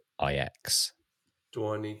BMW iX. Do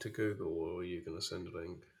I need to Google, or are you going to send a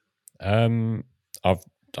link? I've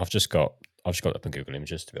just got it up in Google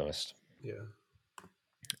Images, to be honest. Yeah.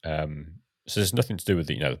 So there's nothing to do with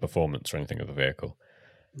the performance or anything of the vehicle.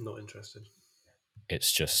 Not interested.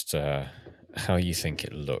 It's just how you think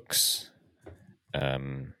it looks.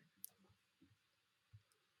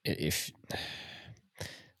 If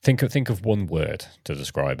think of one word to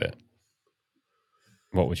describe it,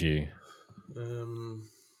 what would you?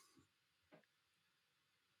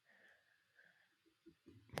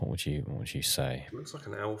 What would you say? It looks like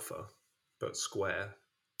an Alpha, but square.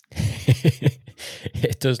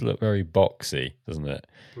 It does look very boxy, doesn't it?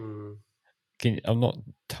 I'm not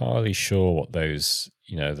entirely sure what those,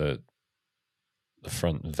 the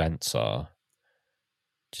front vents are.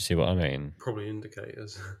 Do you see what I mean? Probably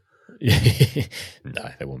indicators. No,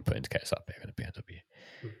 they wouldn't put indicators up here in a BMW.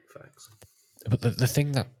 Facts. But the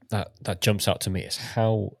thing that jumps out to me is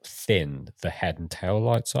how thin the head and tail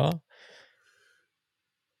lights are.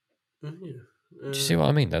 Yeah. Do you see what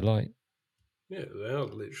I mean? They're like Yeah, they are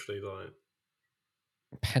literally like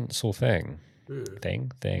pencil thing.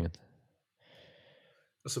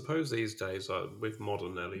 I suppose these days, like with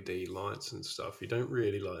modern LED lights and stuff, you don't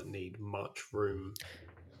really like need much room.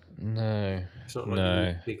 No, It's not like you no.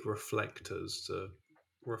 need big reflectors to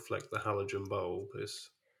reflect the halogen bulb. It's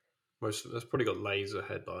that's probably got laser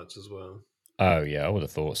headlights as well. Oh yeah, I would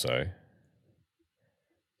have thought so.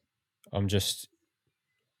 I'm just,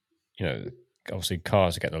 obviously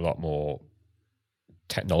cars are getting a lot more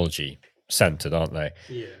technology centered, aren't they?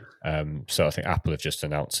 Yeah. So I think Apple have just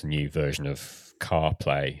announced a new version of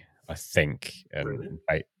CarPlay, I think. And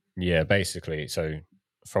Really? yeah, basically, so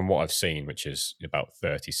from what I've seen, which is about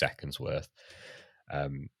 30 seconds worth,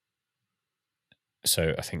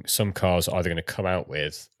 so I think some cars are either going to come out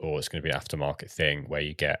with, or it's going to be an aftermarket thing where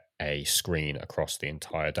you get a screen across the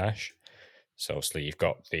entire dash. So obviously you've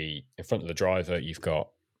got in front of the driver, you've got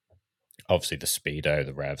obviously the speedo,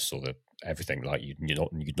 the revs, or the everything like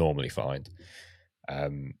you'd normally find.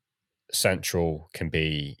 Central can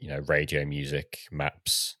be radio, music,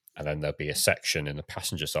 maps, and then there'll be a section in the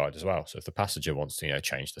passenger side as well. So if the passenger wants to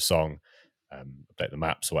change the song, update the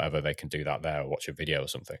maps or whatever, they can do that there, or watch a video or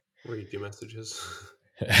something. Read your messages.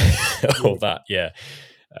 All that, yeah.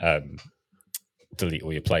 Delete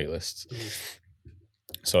all your playlists.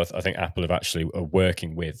 So I think Apple have actually are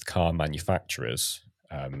working with car manufacturers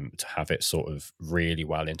to have it sort of really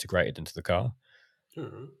well integrated into the car.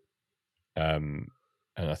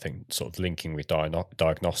 And I think sort of linking with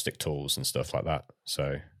diagnostic tools and stuff like that.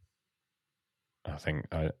 So I think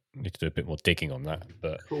I need to do a bit more digging on that.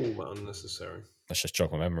 But cool, but unnecessary. Let's just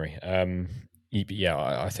jog my memory. Yeah,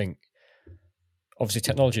 I think obviously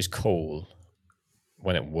technology is cool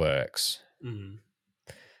when it works.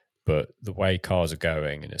 But the way cars are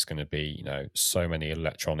going, and it's going to be, so many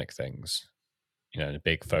electronic things, and a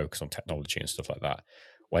big focus on technology and stuff like that.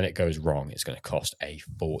 When it goes wrong, it's going to cost a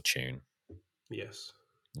fortune. Yes.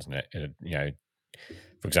 Isn't it?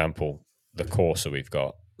 For example, the Corsa we've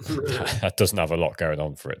got, that doesn't have a lot going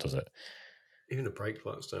on for it, does it? Even the brake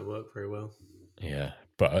lights don't work very well. Yeah.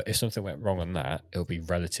 But if something went wrong on that, it'll be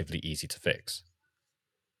relatively easy to fix.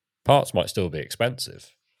 Parts might still be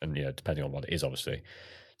expensive, and, depending on what it is, obviously,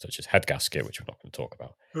 such as head gasket, which we're not going to talk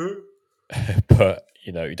about. But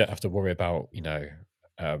you don't have to worry about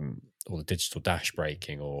all the digital dash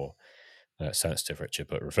braking or sensitive, Richard,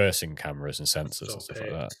 but reversing cameras and sensors and stuff like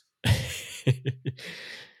that.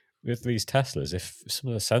 With these Teslas, if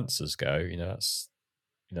some of the sensors go, that's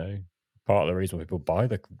part of the reason why people buy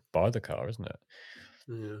the car, isn't it?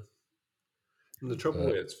 Yeah. And the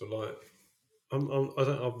trouble is, for like,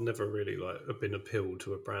 I've never really been appealed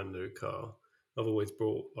to a brand new car. I've always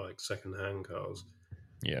bought like second-hand cars.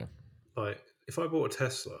 Yeah. Like if I bought a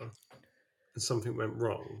Tesla and something went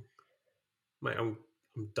wrong, mate, I'm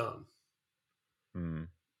done.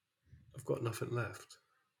 I've got nothing left.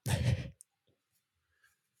 I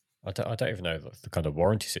don't even know the kind of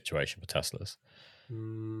warranty situation for Teslas.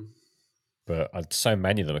 But so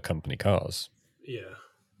many of them are company cars. Yeah.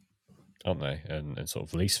 Aren't they? And sort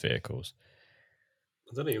of lease vehicles.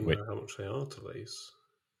 I don't even know how much they are to lease.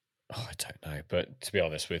 Oh, I don't know. But to be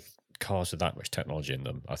honest, with cars with that much technology in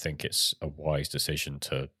them, I think it's a wise decision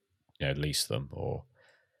to, lease them or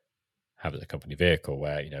have it as a company vehicle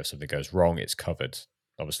where, if something goes wrong, it's covered.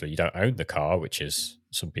 Obviously, you don't own the car, which is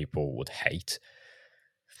some people would hate.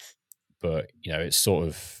 But, it's sort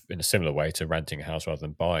of in a similar way to renting a house rather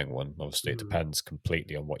than buying one. Obviously, it depends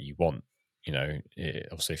completely on what you want.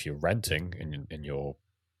 Obviously, if you're renting and you're,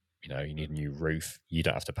 you need a new roof, you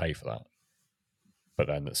don't have to pay for that. But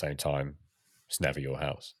then at the same time, it's never your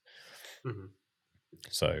house.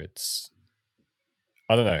 So it's,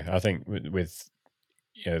 I don't know. I think with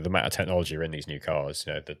the amount of technology in these new cars,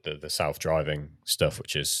 the self-driving stuff,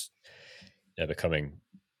 which is coming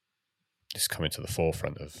to the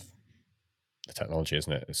forefront of the technology,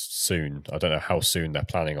 isn't it? It's soon. I don't know how soon they're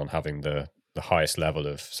planning on having the highest level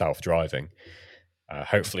of self-driving.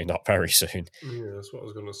 Hopefully not very soon. Yeah, that's what I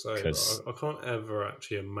was going to say. But I can't ever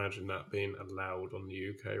actually imagine that being allowed on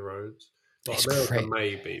the UK roads. Like America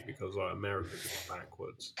maybe, because like America's just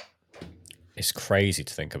backwards. It's crazy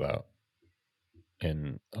to think about.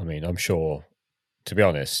 And I mean, I'm sure, to be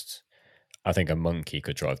honest, I think a monkey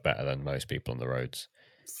could drive better than most people on the roads.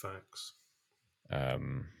 Facts.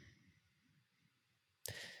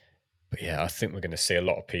 But yeah, I think we're going to see a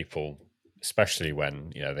lot of people, especially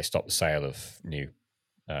when they stop the sale of new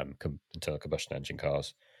internal combustion engine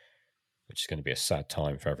cars, which is going to be a sad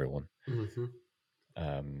time for everyone. Mm-hmm.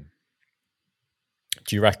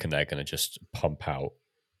 Do you reckon they're going to just pump out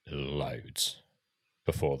loads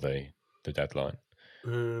before the deadline,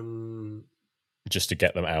 just to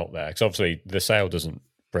get them out there? Because obviously the sale doesn't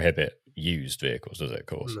prohibit used vehicles, does it? Of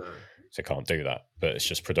course, No. so it can't do that. But it's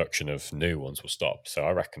just production of new ones will stop. So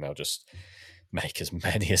I reckon they'll just make as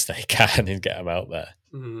many as they can and get them out there.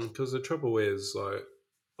 Because the trouble is, like,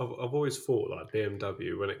 I've always thought, like,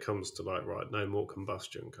 BMW, when it comes to, like, right, no more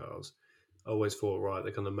combustion cars, I always thought, right,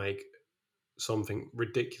 they're going to make something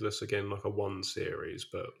ridiculous again, like a 1 Series,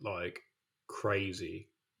 but, like, crazy,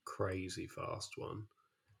 crazy fast one.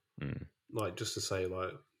 Mm. Like, just to say,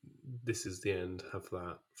 like, this is the end, have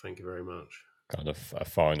that, thank you very much. Kind of a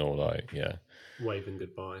final, like, yeah. Waving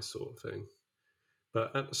goodbye sort of thing.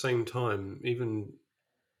 But at the same time, even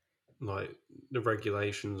like the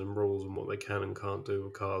regulations and rules and what they can and can't do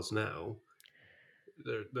with cars now,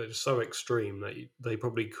 they're so extreme that they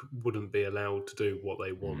probably wouldn't be allowed to do what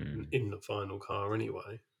they want in the final car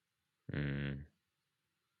anyway.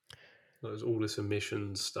 There's all this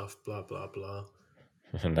emissions stuff, blah blah blah.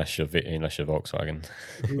 Unless you're Volkswagen,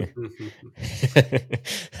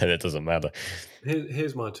 and it doesn't matter.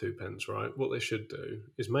 Here's my 2 pence, right? What they should do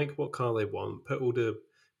is make what car they want, put all the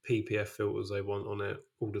PPF filters they want on it,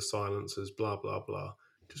 all the silencers, blah blah blah.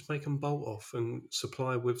 Just make them bolt off and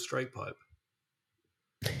supply with straight pipe.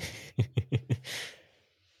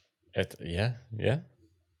 Yeah.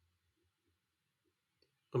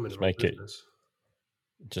 I'm in Just the wrong make it. business.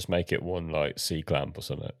 Just make it one like C clamp or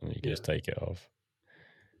something, and you can just take it off.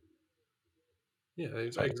 Yeah,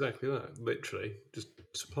 exactly that. Literally, just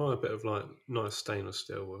supply a bit of like nice stainless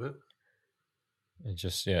steel with it. And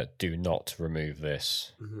just do not remove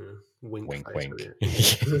this. Mm-hmm. Wink, wink.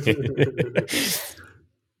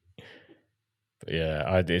 But yeah,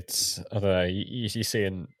 I don't know. You're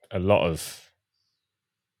seeing a lot of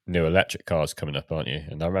new electric cars coming up, aren't you?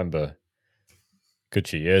 And I remember a good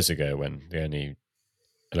few years ago when the only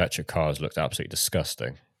electric cars looked absolutely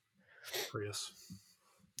disgusting. Prius.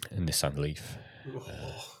 And Nissan Leaf.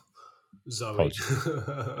 Zoe.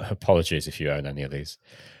 Apologies if you own any of these.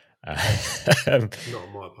 Not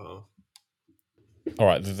on my part. All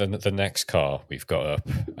right, the next car we've got up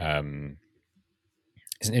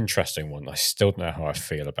is an interesting one. I still don't know how I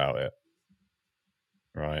feel about it.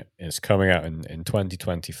 Right, it's coming out in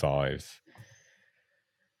 2025.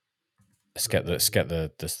 Let's get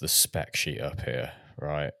the spec sheet up here.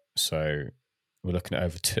 Right, so we're looking at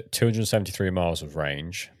over 273 miles of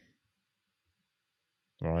range.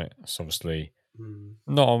 Right, it's obviously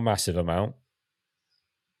not a massive amount,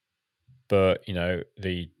 but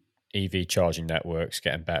the EV charging network's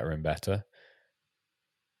getting better and better.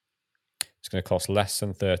 It's going to cost less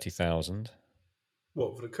than 30,000.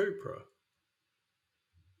 What, for the Cupra?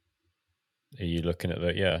 Are you looking at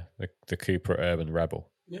the Cupra Urban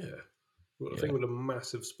Rebel? Yeah. Well, I think with a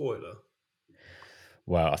massive spoiler.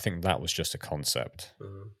 Well, I think that was just a concept.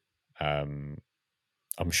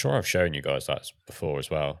 I'm sure I've shown you guys that before as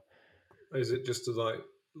well. Is it just like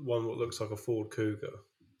one that looks like a Ford Cougar?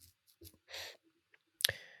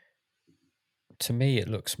 To me, it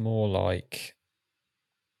looks more like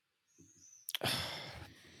I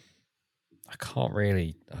can't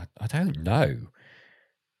really. I don't know.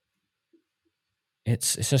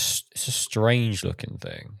 It's a strange looking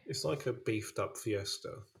thing. It's like a beefed up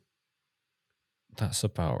Fiesta. That's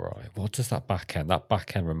about right. What does that back end? That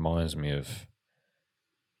back end reminds me of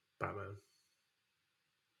Batman.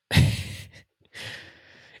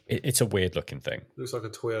 It's a weird looking thing. Looks like a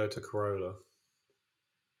Toyota Corolla.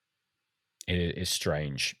 It is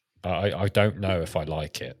strange. I don't know if I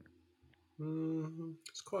like it.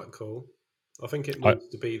 It's quite cool. I think it needs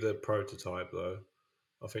to be the prototype, though.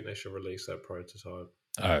 I think they should release that prototype.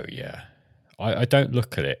 Oh, yeah. I don't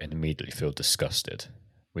look at it and immediately feel disgusted,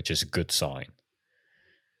 which is a good sign.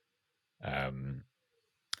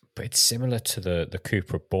 But it's similar to the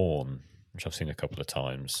Cupra Born, which I've seen a couple of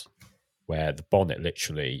times, where the bonnet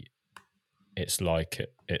literally, it's like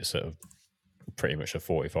it's sort of pretty much a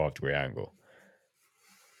 45-degree angle.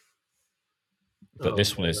 But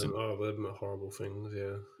this one isn't. Oh, they're horrible things,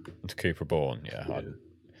 yeah. The Cupra Born, yeah. I'm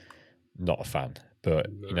not a fan.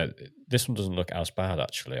 But this one doesn't look as bad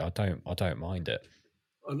actually. I don't mind it.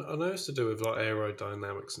 I know it's to do with like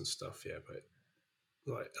aerodynamics and stuff, yeah, but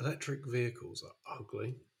like electric vehicles are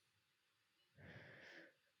ugly.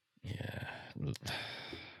 Yeah.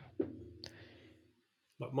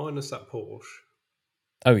 Like minus that Porsche.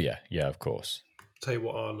 Oh yeah, of course. Tell you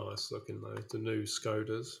what are nice looking though, the new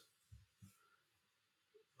Skodas.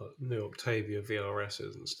 Like new Octavia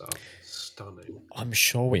VRSs and stuff. Stunning. I'm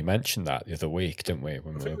sure we mentioned that the other week, didn't we?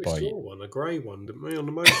 When I we think were we by, saw one, a grey one, didn't we, on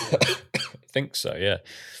the motorway? I think so. Yeah,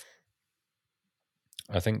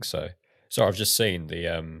 I think so. So I've just seen the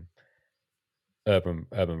Urban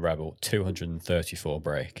Rebel 234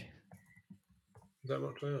 brake, Is that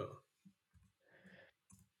much they are?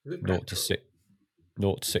 Is it 0 to petrol? 6,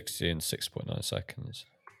 0 to 60 in 6.9 seconds.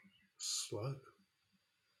 Slow.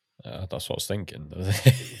 That's what I was thinking.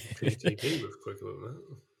 PCP was quicker than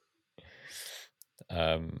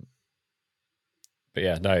that. But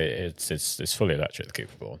yeah, no, it's fully electric. The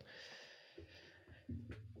Cooper Born.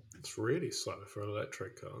 It's really slow for an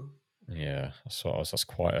electric car. Yeah, that's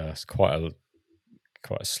quite a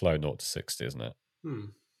slow 0 to 60, isn't it?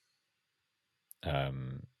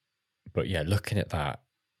 But yeah, looking at that,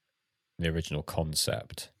 the original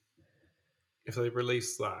concept. If they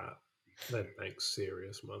release that, they'd make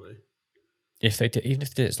serious money. If they did, even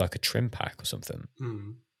if they did, it's like a trim pack or something.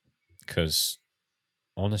 Mm. Because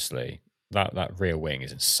honestly, that rear wing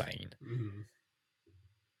is insane. Mm.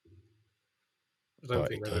 I don't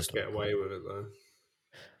think they'd just get away with it though.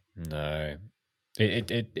 No,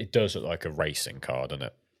 it does look like a racing car, doesn't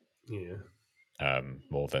it? Yeah.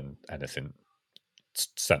 More than anything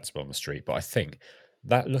sensible on the street. But I think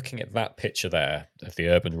that looking at that picture there of the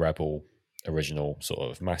Urban Rebel original sort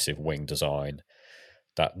of massive wing design,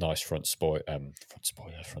 that nice front spoiler,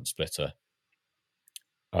 front splitter.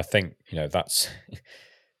 I think that's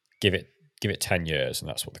give it 10 years, and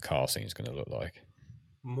that's what the car scene is going to look like.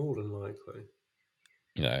 More than likely.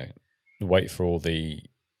 Wait for all the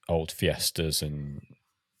old Fiestas and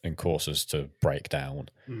Corsas to break down,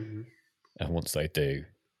 mm-hmm. and once they do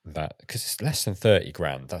that, because it's less than 30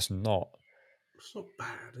 grand, that's not. It's not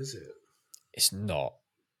bad, is it? It's not,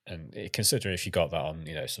 and considering if you got that on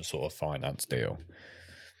some sort of finance deal.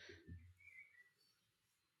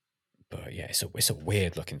 But yeah, it's a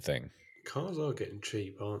weird looking thing. Cars are getting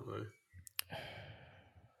cheap, aren't they?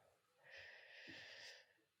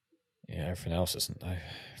 Yeah, everything else isn't though.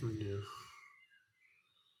 Yeah.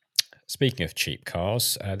 Speaking of cheap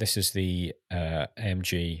cars, this is the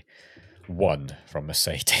AMG 1 from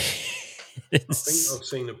Mercedes. I think I've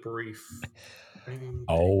seen a brief.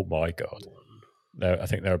 Oh my god! I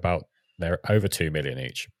think they're over 2 million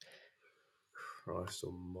each. Christ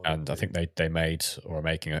almighty. And I think they made or are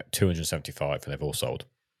making 275, and they've all sold.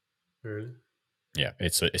 Really? Yeah,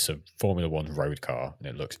 it's a Formula One road car, and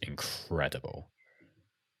it looks incredible.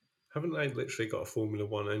 Haven't they literally got a Formula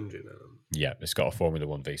One engine in them? Yeah, it's got a Formula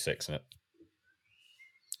One V6 in it.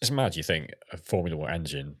 It's mad. You think a Formula One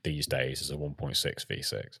engine these days is a 1.6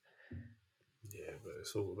 V6? Yeah, but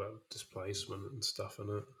it's all about displacement and stuff,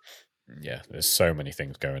 isn't it? Yeah, there's so many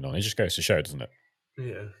things going on. It just goes to show, doesn't it?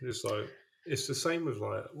 Yeah, it's the same with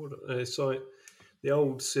it's like the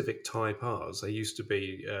old Civic Type R's. They used to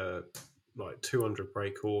be like 200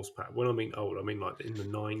 brake horsepower. When I mean old, I mean like in the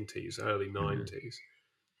 90s, early 90s.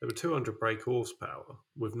 They were 200 brake horsepower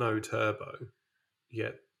with no turbo.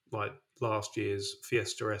 Yet, like last year's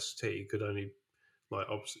Fiesta ST could only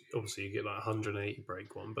obviously you get like 180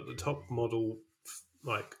 brake one, but the top model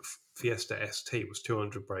like Fiesta ST was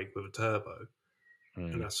 200 brake with a turbo,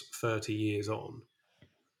 and that's 30 years on.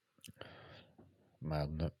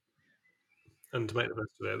 Mad. And to make the best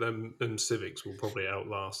of it, them Civics will probably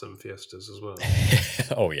outlast them Fiestas as well.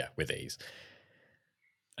 Oh yeah, with ease.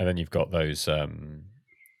 And then you've got those,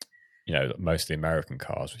 mostly American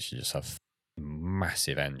cars, which you just have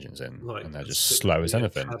massive engines in, and they're just slow as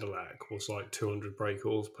anything. Cadillac was like 200 brake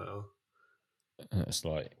horsepower. And it's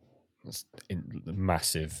like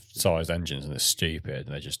massive sized engines, and they're stupid,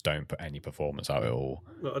 and they just don't put any performance out at all.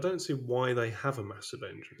 Well, I don't see why they have a massive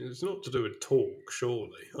engine. It's not to do with torque,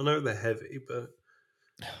 surely. I know they're heavy, but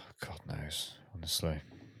God knows, honestly.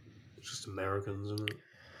 It's just Americans, isn't it?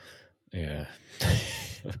 Yeah.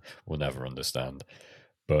 We'll never understand.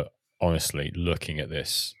 But honestly, looking at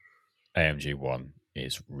this AMG 1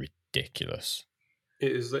 is ridiculous.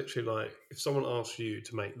 It is literally like if someone asks you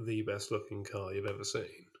to make the best looking car you've ever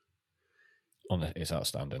seen. It's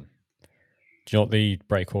outstanding. Do you know what the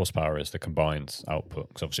brake horsepower is, the combined output?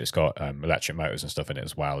 Because obviously it's got electric motors and stuff in it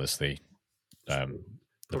as well as the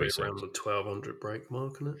probably V6. around the 1200 brake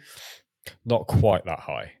mark, isn't it? Not quite that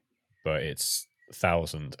high, but it's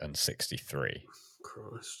 1,063.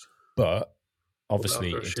 Christ. But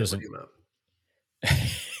obviously it doesn't.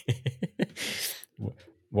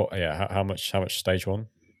 What? Yeah. How much? Stage 1?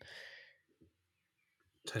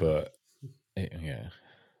 10. But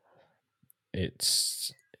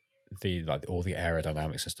it's all the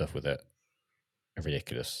aerodynamics and stuff with it.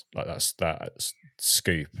 ridiculous. Like that's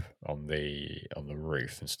scoop on the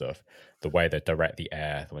roof and stuff. The way they direct the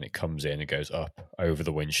air when it comes in, it goes up over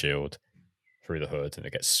the windshield, through the hood, and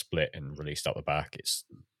it gets split and released out the back. It's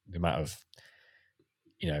the amount of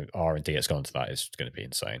R&D that's gone to that is going to be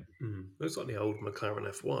insane. Looks like the old McLaren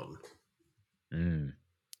F1.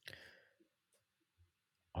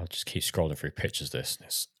 I'll just keep scrolling through pictures of this, and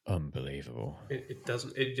it's unbelievable. It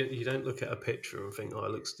doesn't. You don't look at a picture and think, "Oh,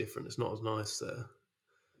 it looks different." It's not as nice there.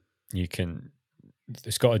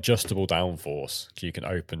 It's got adjustable downforce, so you can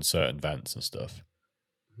open certain vents and stuff.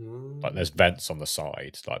 Like there's vents on the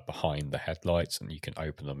side, like behind the headlights, and you can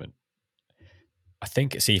open them. And I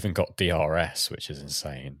think it's even got DRS, which is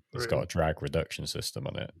insane. It's got a drag reduction system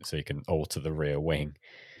on it, so you can alter the rear wing.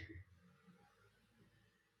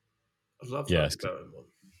 I'd love that going on.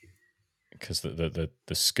 Because the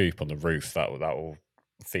scoop on the roof that will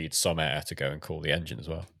feed some air to go and cool the engine as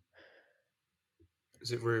well.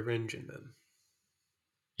 Is it rear engine then?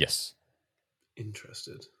 Yes.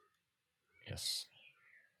 Interested. Yes.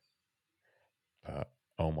 But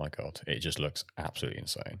oh my god, it just looks absolutely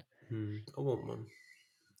insane. I want one.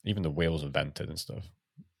 Even the wheels are vented and stuff.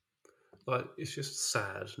 Like, it's just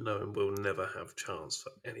sad knowing we'll never have chance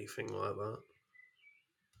for anything like that.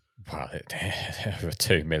 Wow, over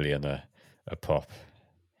 2 million a pop.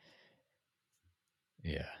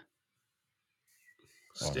 Yeah.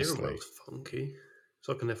 Steering wheel's funky. It's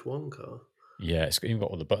like an F1 car. Yeah, it's even got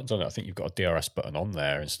all the buttons on it. I think you've got a DRS button on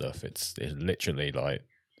there and stuff. It's literally like,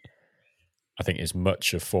 I think as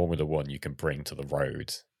much of Formula One you can bring to the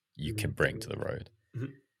road, you can bring to the road.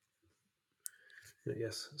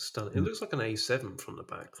 Yes, stunning. It looks like an A7 from the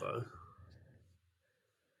back, though.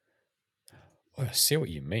 Oh, I see what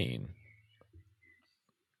you mean.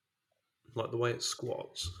 Like the way it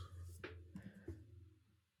squats.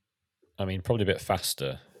 I mean, probably a bit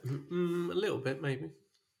faster. A little bit, maybe.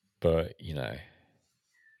 But,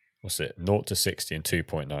 what's it? 0 to 60 in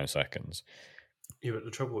 2.9 seconds. Yeah, but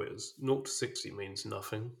the trouble is, 0 to 60 means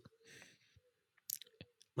nothing.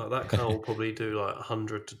 Like that car will probably do like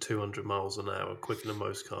 100 to 200 miles an hour quicker than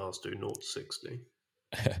most cars do 0 to 60.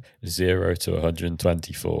 0 to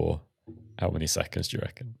 124. How many seconds do you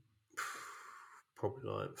reckon? Probably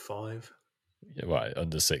like 5. Yeah, right,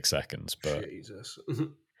 under 6 seconds. But Jesus.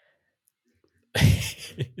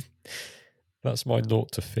 That's my 0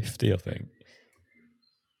 to 50, I think.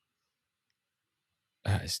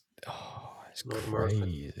 It's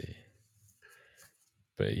crazy.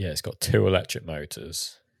 But yeah, it's got 2 electric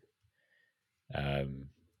motors. One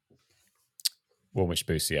which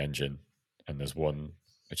boosts the engine, and there's one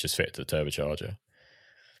which is fitted to the turbocharger.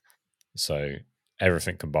 So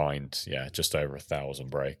everything combined, just over 1,000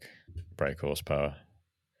 brake horsepower.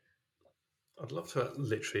 I'd love to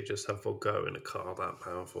literally just have a go in a car that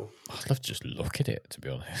powerful. I'd love to just look at it, to be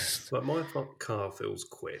honest. Like my car feels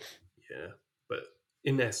quick, yeah, but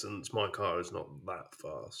in essence, my car is not that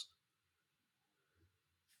fast.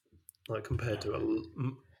 Like compared to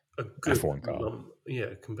a good F1 car.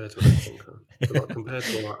 Compared to an F1 car. But like compared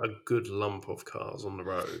to like a good lump of cars on the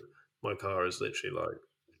road, my car is literally like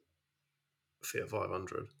Fiat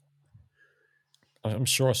 500. I'm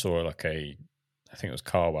sure I saw I think it was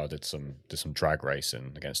Carwell did some drag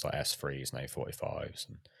racing against like S3s and A45s,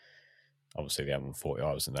 and obviously the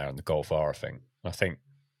M140i was in there, and the Golf R. I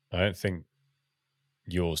don't think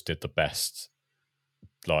yours did the best,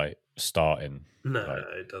 like starting. No,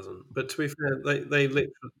 it doesn't. But to be fair, they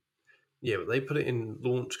literally, but they put it in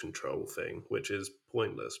launch control thing, which is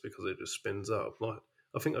pointless because it just spins up. Like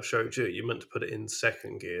I think I showed you, you meant to put it in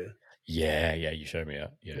second gear. Yeah, you showed me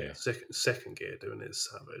that. Yeah. Second gear doing it is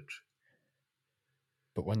savage.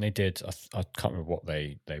 But when they did, I can't remember what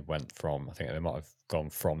they went from. I think they might have gone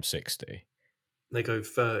from 60. They go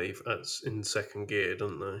 30 in second gear,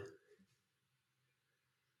 don't they?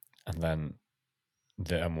 And then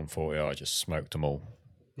the M140i just smoked them all.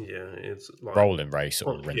 Yeah, it's like rolling race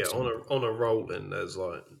or rinse. On a rolling, there's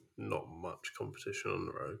like not much competition on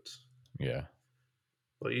the roads. Yeah.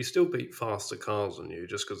 Like you still beat faster cars than you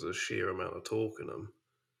just because of the sheer amount of torque in them.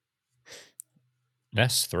 An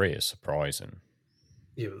S3 is surprising.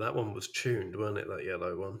 Yeah, but that one was tuned, wasn't it? That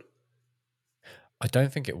yellow one. I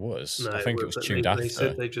don't think it was. No, I think it was tuned after. They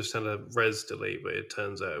said they just had a res delete, but it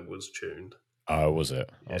turns out it was tuned. Oh, was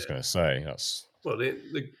it? Yeah. I was going to say that's. Well,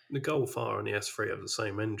 the Golf R and the S3 have the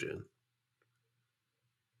same engine.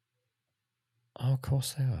 Oh, of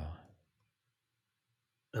course they are.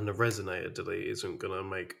 And the resonator delete isn't going to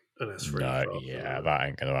make an S3. No, that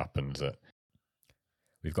ain't going to happen, is it?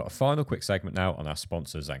 We've got a final quick segment now on our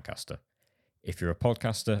sponsor, Zencastr. If you're a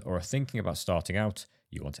podcaster or are thinking about starting out,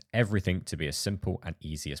 you want everything to be as simple and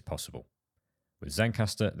easy as possible. With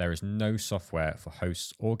Zencaster, there is no software for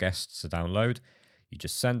hosts or guests to download. You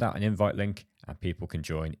just send out an invite link and people can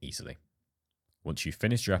join easily. Once you've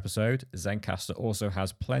finished your episode, Zencaster also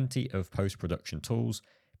has plenty of post-production tools,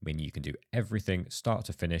 meaning you can do everything start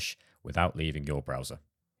to finish without leaving your browser.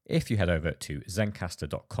 If you head over to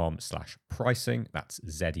zencastr.com/pricing, that's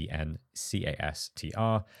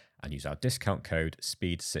ZENCASTR, and use our discount code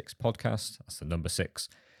SPEED6podcast, that's the number 6,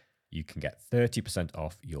 you can get 30%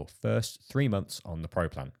 off your first 3 months on the Pro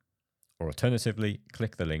plan. Or alternatively,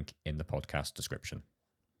 click the link in the podcast description.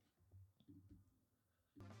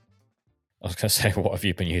 I was going to say, what have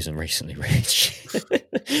you been using recently, Rich?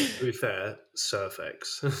 To be fair,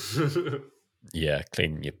 SurfX. Yeah,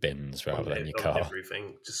 cleaning your bins rather than your car.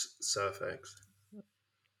 Everything, just SurfX.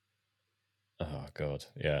 Oh, God.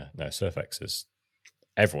 Yeah, no, SurfX is...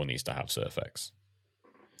 Everyone needs to have SurfX.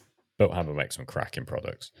 Boathammer makes some cracking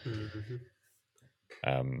products. Mm-hmm.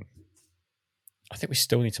 I think we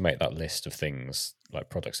still need to make that list of things, like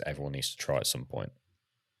products that everyone needs to try at some point.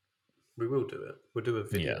 We will do it. We'll do a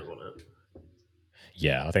video on it.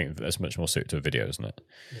 Yeah, I think that's much more suited to a video, isn't it?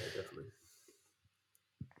 Yeah, definitely.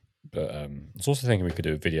 But I was also thinking we could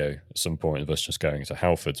do a video at some point of us just going to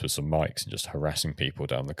Halfords with some mics and just harassing people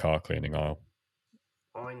down the car cleaning aisle.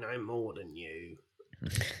 I know more than you.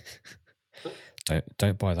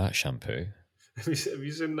 Don't buy that shampoo. Have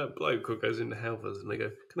you seen that bloke who goes into Halfords and they go,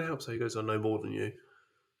 "Can I help?" So he goes, "I know more than you."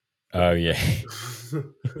 Oh, yeah.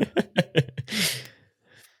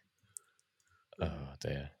 Oh,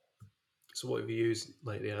 dear. So what have you used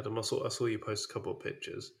lately, Adam? I saw you post a couple of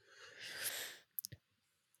pictures.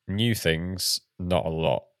 New things, not a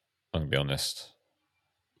lot, I'm going to be honest.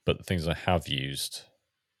 But the things I have used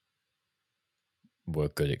were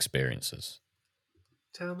good experiences.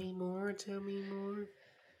 Tell me more.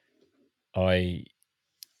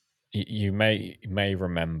 You may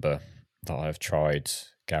remember that I've tried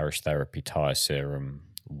Garage Therapy Tire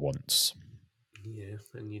Serum once. Yeah,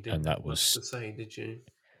 and you didn't have much to say, did you?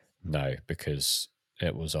 No, because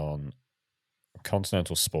it was on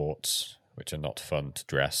Continental Sports, which are not fun to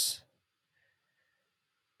dress,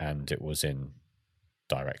 and it was in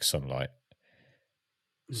direct sunlight,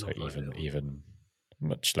 so even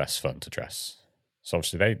much less fun to dress. So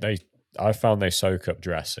obviously I found they soak up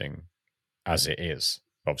dressing as it is.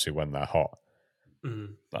 Obviously, when they're hot,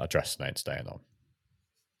 that dressing ain't staying on.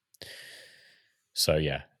 So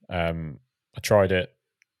yeah, I tried it,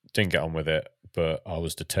 didn't get on with it, but I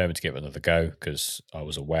was determined to give it another go because I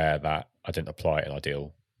was aware that I didn't apply it in an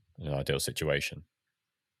ideal situation.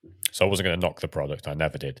 So I wasn't going to knock the product. I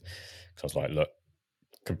never did, because I was like, look,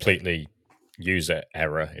 completely user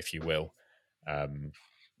error, if you will,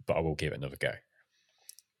 but I will give it another go.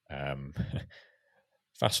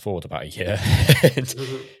 Fast forward about a year.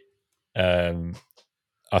 I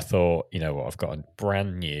thought, you know what, I've got a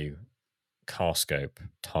brand new Carscope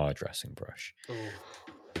tire dressing brush,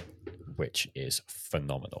 which is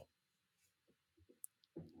phenomenal.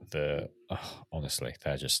 Honestly,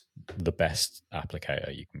 they're just the best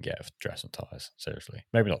applicator you can get for dressing tires. Seriously,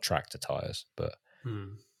 maybe not tractor tires, but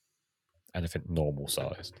anything normal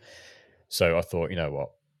sized. So I thought, you know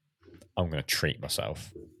what, I'm going to treat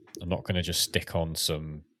myself. I'm not going to just stick on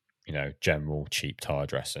some, general cheap tire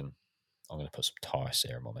dressing. I'm going to put some tire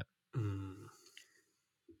serum on it.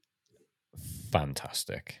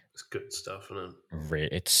 Fantastic. It's good stuff, isn't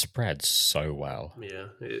it? It spreads so well. Yeah,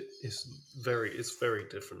 it's very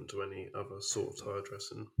different to any other sort of tire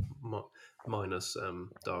dressing, minus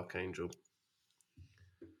Dark Angel.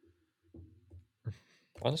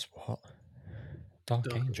 Minus what?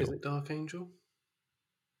 Dark Angel? Is it Dark Angel?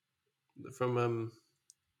 From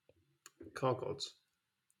Car Gods.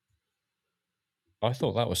 I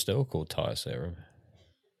thought that was still called tire serum.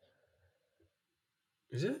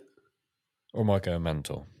 Is it? Or am I going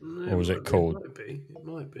mental? No, or was it called? It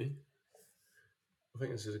might be. I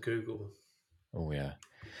think this is a Google. Oh, yeah.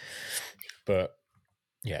 But,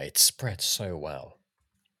 yeah, it spreads so well.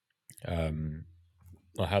 I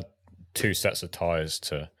had 2 sets of tyres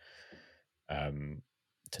to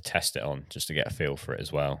test it on, just to get a feel for it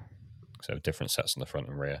as well. So different sets on the front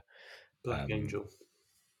and rear. Black Angel.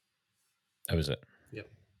 Oh, is it? Yep.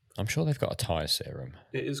 I'm sure they've got a tyre serum.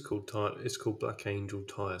 It is called It's called Black Angel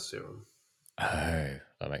Tyre Serum. Oh,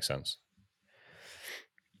 that makes sense.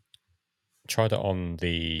 Tried it on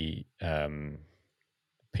the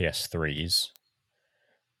PS3s,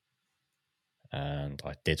 and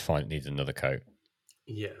I did find it needed another coat.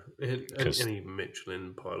 Yeah, and even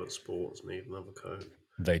Michelin Pilot Sports need another coat.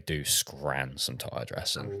 They do scran some tyre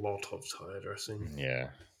dressing. A lot of tyre dressing.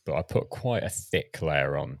 Yeah, but I put quite a thick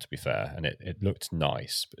layer on, to be fair, and it looked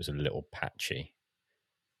nice, but it was a little patchy.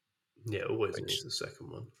 Yeah, always which needs a second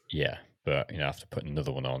one. yeah, but after putting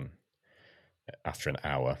another one on after an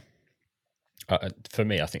hour. For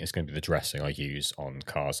me, I think it's going to be the dressing I use on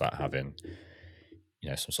cars that are having,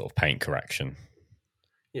 some sort of paint correction.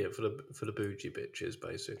 Yeah, for the bougie bitches,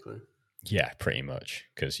 basically. Yeah, pretty much.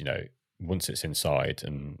 Because once it's inside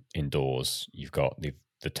and indoors, you've got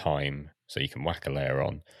the time, so you can whack a layer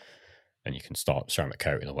on, and you can start ceramic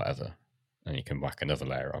coating or whatever, and you can whack another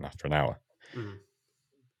layer on after an hour. Mm.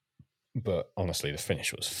 But honestly, the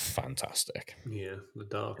finish was fantastic. Yeah, the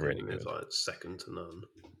darkening Really is good. like second to none.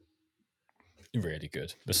 Really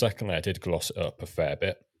good. The second layer did gloss it up a fair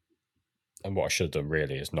bit, and what I should have done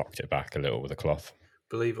really is knocked it back a little with a cloth.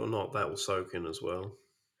 Believe it or not, that will soak in as well.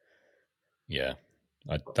 Yeah,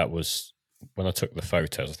 that was when I took the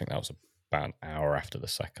photos. I think that was about an hour after the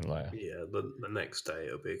second layer. Yeah, the next day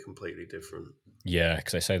it'll be completely different. Yeah,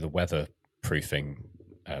 because they say the weatherproofing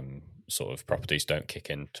sort of properties don't kick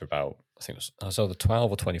in to about, I think it was either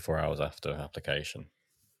 12 or 24 hours after application.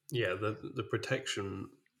 Yeah, the protection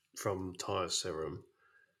from tire serum,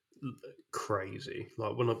 crazy.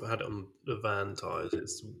 Like when I've had it on the van tires,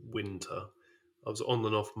 it's winter. I was on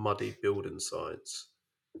and off muddy building sites,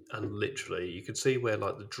 and literally you could see where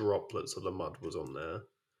like the droplets of the mud was on there.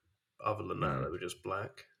 Other than that, Mm. they were just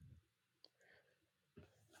black.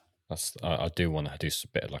 I do want to do a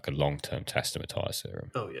bit of like a long-term testing with tire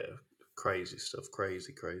serum. Oh yeah, crazy stuff.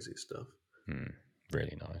 Crazy stuff.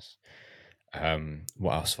 Really nice.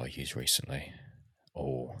 What else have I used recently?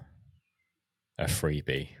 Oh, a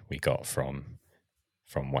freebie we got from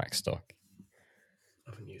Waxstock.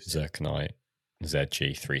 I haven't used it. Zirconite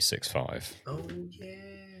ZG365. Oh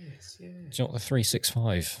yes, yeah. Do you know what the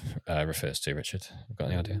 365 refers to, Richard? I've got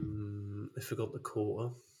any idea? I forgot the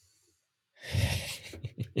quarter.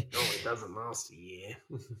 Oh, it doesn't last a year.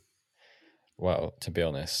 Well, to be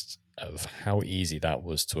honest, of how easy that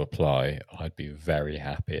was to apply, I'd be very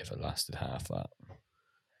happy if it lasted half that.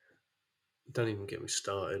 Don't even get me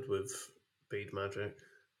started with bead magic.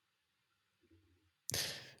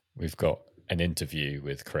 We've got an interview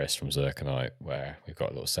with Chris from Zirconite where we've got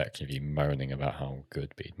a little section of you moaning about how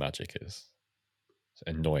good bead magic is. It's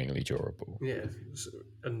annoyingly durable. Yeah, it's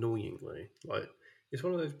annoyingly. Like, it's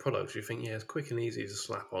one of those products you think, yeah, it's quick and easy to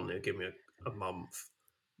slap on. It'll give me a month.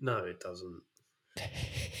 No, it doesn't.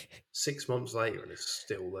 6 months later and it's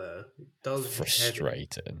still there. It does get heavy.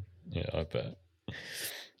 Frustrating. Yeah, I bet.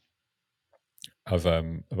 I've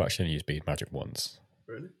actually only used bead magic once.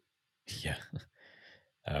 Really? Yeah.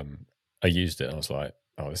 I used it and I was like,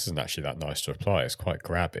 oh, this isn't actually that nice to apply. It's quite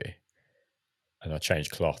grabby. And I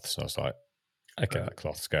changed cloths. And I was like, okay, that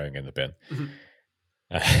cloth's going in the bin.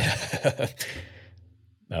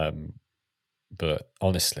 But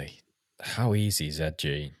honestly, how easy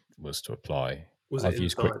ZG was to apply. Was it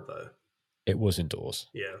inside though? It was indoors.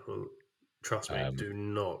 Yeah, well, trust me, do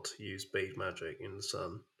not use bead magic in the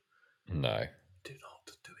sun. No. Do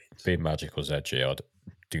not do it. Bead magic or ZG,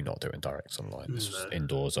 do not do it in direct sunlight. It's just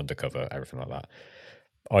indoors, undercover, everything like that.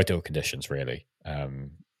 Ideal conditions, really.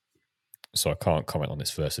 So I can't comment on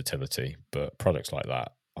its versatility, but products like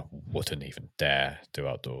that, I wouldn't even dare do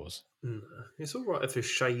outdoors. No. It's all right if it's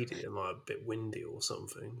shady and like a bit windy or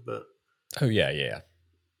something, but oh yeah.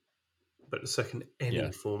 But the second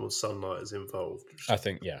any form of sunlight is involved, I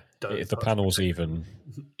think if the panel's even,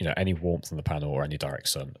 any warmth in the panel or any direct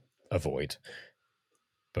sun, avoid.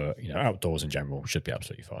 But outdoors in general should be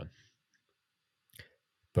absolutely fine.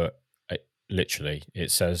 But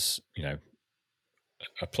it says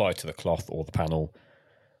apply to the cloth or the panel,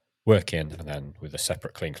 work in, and then with a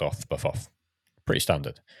separate clean cloth, buff off. Pretty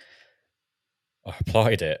standard. I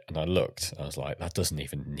applied it and I looked. I was like, that doesn't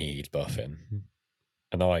even need buffing.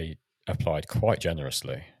 And I applied quite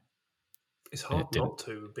generously. It's hard not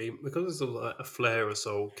to be, because it's like a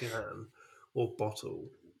Flairosol can or bottle.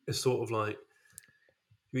 It's sort of like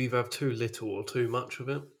you either have too little or too much of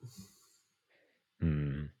it.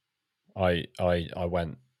 I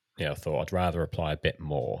went. I thought I'd rather apply a bit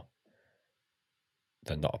more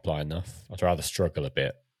than not apply enough. I'd rather struggle a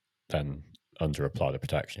bit than under apply the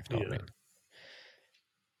protection, if you know what I mean.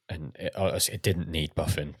 And it didn't need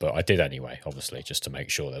buffing, but I did anyway, obviously, just to make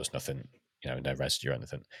sure there was nothing, no residue or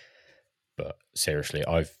anything. But seriously,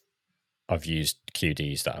 I've used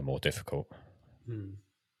QDs that are more difficult.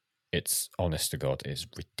 It's, honest to God, is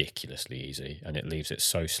ridiculously easy, and it leaves it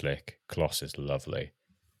so slick. Gloss is lovely.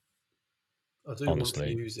 I do want to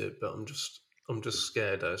use it, but I'm just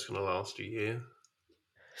scared that it's going to last a year.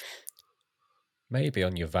 Maybe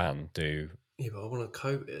on your van, do. Yeah, but I want to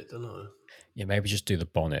coat it, don't I? Yeah, maybe just do the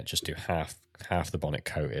bonnet. Just do half the bonnet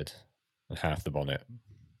coated and half the bonnet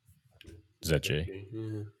ZG.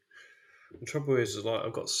 Yeah. The trouble is like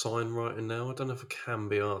I've got sign writing now. I don't know if I can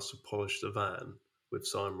be asked to polish the van with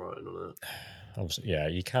sign writing on it. Obviously, yeah,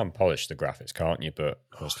 you can polish the graphics, can't you? But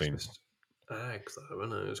Oh, it's obviously, just ag though,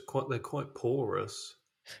 isn't it? They're quite porous.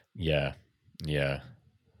 yeah, yeah.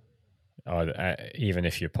 Even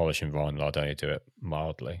if you're polishing vinyl, I'd only do it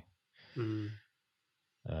mildly. Mm.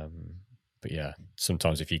 But yeah,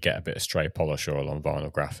 sometimes if you get a bit of stray polish oil on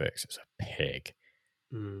vinyl graphics, it's a pig.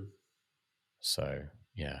 Mm. So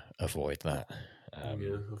yeah, avoid that.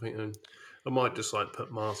 Yeah, I think I might just like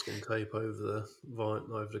put masking tape over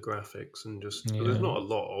over the graphics and just because there's Yeah, not a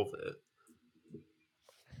lot of it.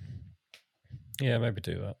 yeah, maybe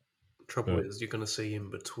do that. Trouble But is, you're going to see in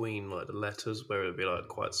between like the letters where it'll be like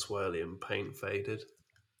quite swirly and paint faded.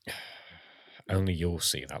 only you'll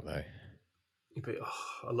see that though. But,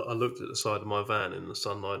 I looked at the side of my van in the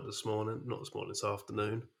sunlight this morning. Not this morning, this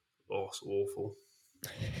afternoon. Oh, it's awful.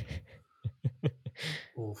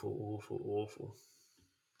 Awful, awful, awful.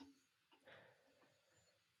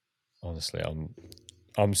 Honestly,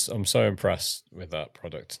 I'm so impressed with that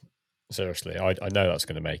product. Seriously, I know that's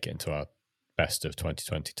going to make it into our best of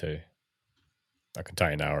 2022. I can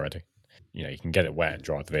tell you now already. You know, you can get it wet and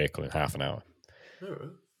drive the vehicle in half an hour, All right.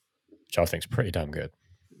 which I think is pretty damn good.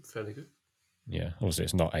 Fairly good. Yeah, obviously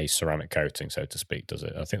it's not a ceramic coating, so to speak, does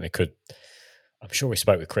it? I think they could. I'm sure we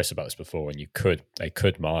spoke with Chris about this before, and they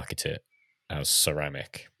could market it as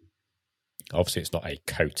ceramic. Obviously, it's not a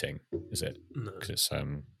coating, is it? No. Because it's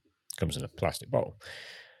comes in a plastic bottle.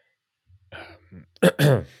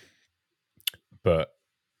 But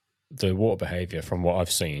the water behavior, from what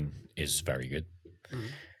I've seen, is very good.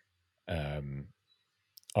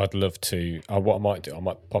 I'd love to. What I might do, I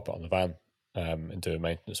might pop it on the van and do a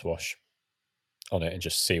maintenance wash on it and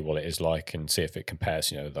just see what it is like and see if it compares,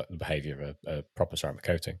 the behavior of a proper ceramic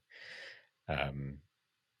coating. But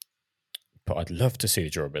I'd love to see the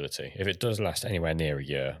durability. If it does last anywhere near a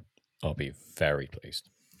year, I'll be very pleased.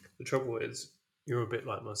 The trouble is, you're a bit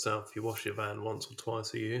like myself. You wash your van once or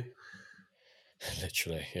twice a year.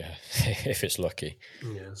 Literally, yeah. If it's lucky.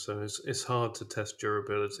 Yeah, so it's hard to test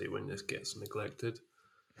durability when this gets neglected.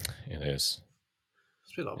 It is.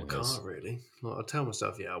 It's a bit like my car, really. Like, I tell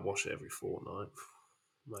myself, yeah, I wash it every fortnight.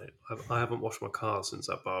 Mate, I haven't washed my car since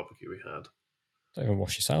that barbecue we had. Don't even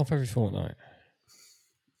wash yourself every fortnight.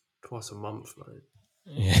 Twice a month, mate.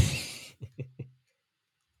 Yeah.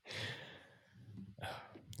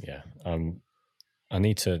 Yeah. I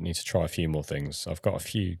need to try a few more things. I've got a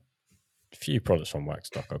few products from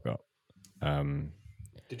Waxstock I've got.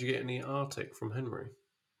 Did you get any Arctic from Henry?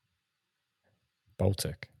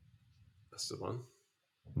 Baltic? That's the one.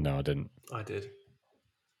 No, I didn't. I did.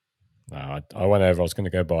 No, I went over. I was going to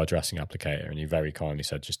go buy a dressing applicator, and he very kindly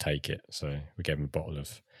said, "Just take it." So we gave him a bottle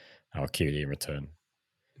of our QD in return.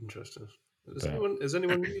 Interesting. Has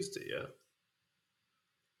anyone used it yet?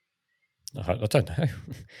 I don't know.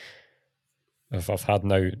 I've had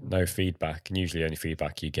no feedback, and usually only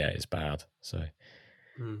feedback you get is bad. So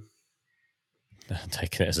I'm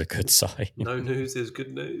taking it as a good sign. No news is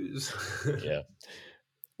good news. Yeah.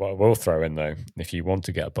 What I will throw in though, if you want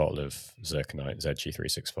to get a bottle of Zirconite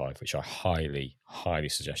ZG365, which I highly, highly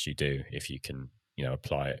suggest you do if you can,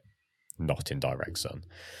 apply it not in direct sun,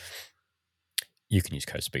 you can use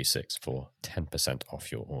code SPEED6 for 10%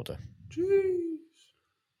 off your order. Jeez.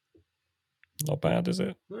 Not bad, is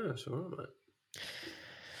it? No, it's all right, mate.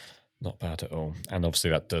 Not bad at all. And obviously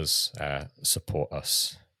that does support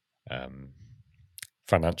us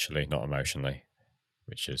financially, not emotionally,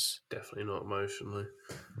 which is... Definitely not emotionally.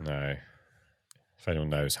 No. If anyone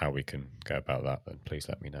knows how we can go about that, then please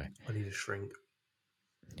let me know. I need a shrink.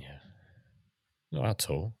 Yeah. Not at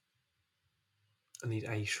all. I need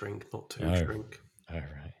a shrink, not two shrink. Oh,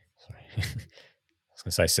 right. Sorry. I was going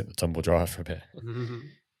to say sit in the tumble dryer for a bit.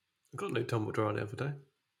 I got a new tumble dryer the other day.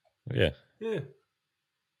 Yeah. Yeah.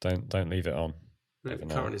 Don't leave it on. It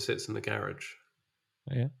currently sits in the garage.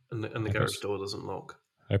 Oh, yeah. And the garage door doesn't lock.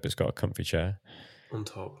 Hope it's got a comfy chair. On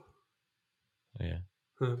top. Oh, yeah.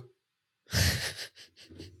 Huh.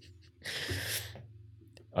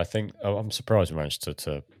 I think I'm surprised we managed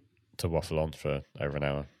to waffle on for over an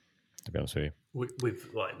hour, to be honest with you. With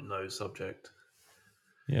like no subject.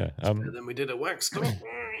 Yeah. And then we did a Waxstock.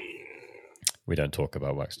 We don't talk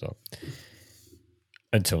about Waxstock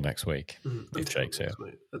until next week. If Jake's here.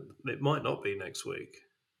 It might not be next week.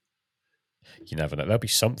 You never know. There'll be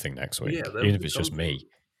something next week. Yeah, even if it's just me.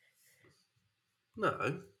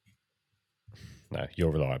 No. No,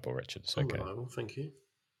 you're reliable, Richard. It's okay. Reliable, thank you.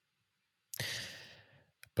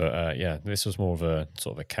 But yeah, this was more of a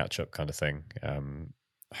sort of a catch-up kind of thing.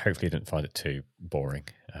 Hopefully you didn't find it too boring.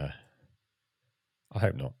 I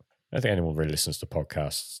hope not. I don't think anyone really listens to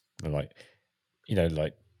podcasts And like,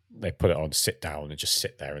 like they put it on, sit down and just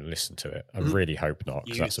sit there and listen to it. I really hope not,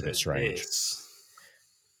 because that's a bit strange. This.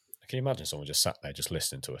 Can you imagine someone just sat there just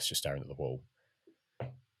listening to us, just staring at the wall?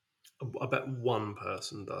 I bet one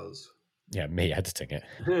person does. Yeah, me editing it.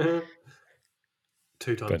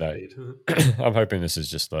 2 times speed. I'm hoping this is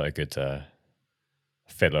just like a good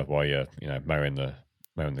filler while you're, mowing the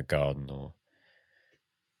garden, or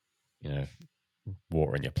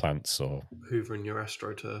watering your plants, or hoovering your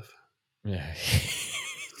AstroTurf. Yeah.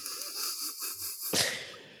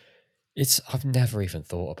 I've never even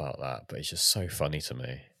thought about that, but it's just so funny to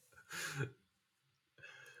me.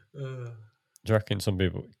 Do you reckon some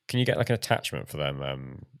people, can you get like an attachment for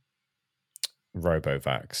them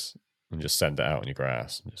RoboVax and just send it out on your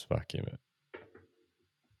grass and just vacuum it?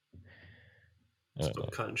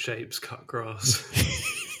 Stop cutting shapes, cut grass.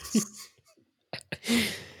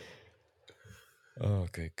 Oh,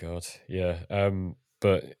 good God. Yeah.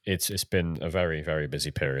 But it's been a very, very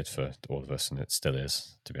busy period for all of us, and it still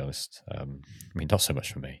is, to be honest. I mean, not so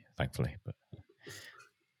much for me, thankfully. But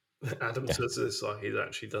Adam says this like he's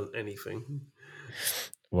actually done anything.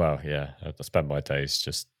 Well, yeah, I spend my days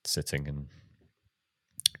just sitting and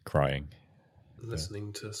crying,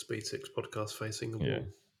 listening to Speed 6 podcast facing a wall.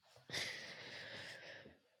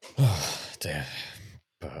 Oh dear.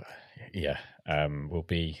 But yeah, we'll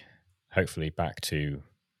be hopefully back to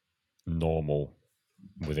normal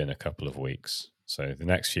within a couple of weeks. So the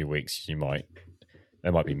next few weeks, they might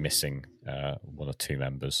be missing 1 or 2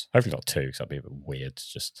 members. Hopefully not 2, because that'd be a bit weird.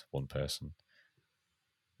 Just one person.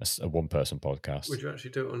 That's a 1-person podcast. Would you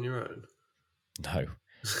actually do it on your own? No. I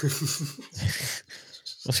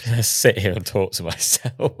was going to sit here and talk to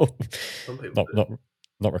myself. Some people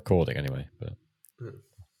not recording anyway, but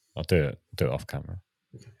I'll do it off camera.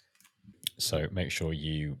 Okay. So make sure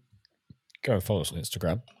you go and follow us on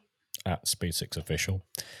Instagram at Speed6Official.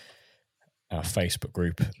 Our Facebook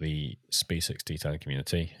group, the Speed6 Detailing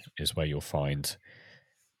Community, is where you'll find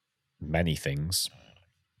many things.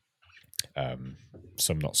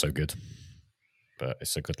 Some not so good, but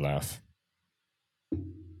it's a good laugh.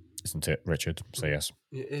 Isn't it, Richard? Say yes.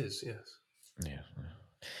 It is, yes. Yeah.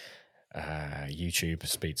 YouTube,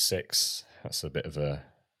 Speed 6. That's a bit of a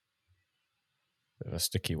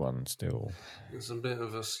sticky one still. It's a bit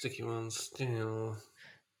of a sticky one still.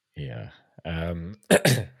 Yeah.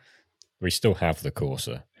 We still have the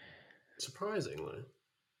Corsa. Surprisingly.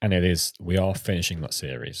 And we are finishing that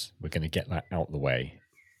series. We're going to get that out the way.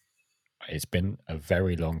 It's been a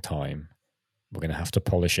very long time. We're going to have to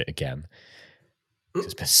polish it again.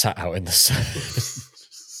 It's been sat out in the sun.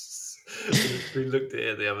 We looked at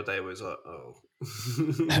it the other day and was like, oh.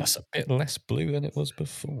 That's a bit less blue than it was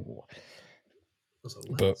before. I was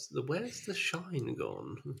like, where's the shine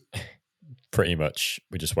gone? Pretty much,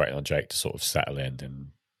 we're just waiting on Jake to sort of settle in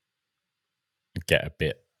and get a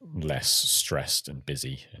bit less stressed and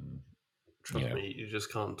busy. And Trust me, you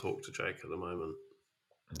just can't talk to Jake at the moment.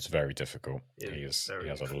 It's very difficult. He has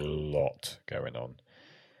a lot going on.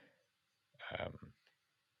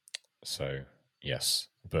 So, yes,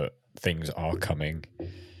 but things are coming.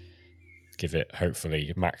 Give it, hopefully,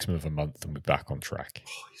 a maximum of a month and we're back on track.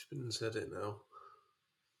 Oh, he's been and said it now.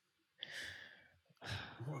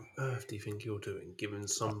 What on earth do you think you're doing, given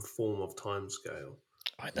some form of timescale?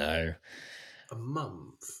 I know. A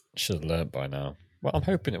month? Should have learnt by now. Well, I'm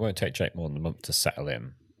hoping it won't take Jake more than a month to settle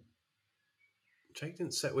in. Jake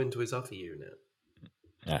didn't settle into his other unit.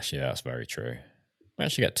 Actually, that's very true. We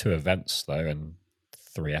actually get 2 events, though, and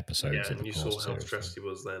 3 episodes. Yeah, and you saw how stressed he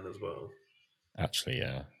was then as well. Actually,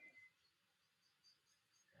 yeah.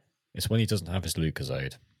 It's when he doesn't have his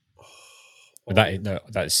Lucozade.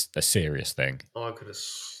 That's a serious thing. I could have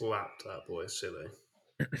slapped that boy silly.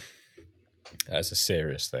 That's a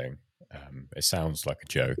serious thing. It sounds like a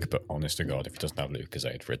joke, but honest to God, if he doesn't have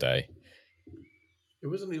Lucozade for a day. It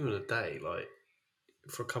wasn't even a day, like,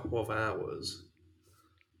 for a couple of hours.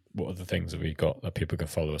 What other things have we got that people can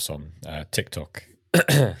follow us on? TikTok.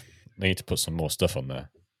 They need to put some more stuff on there.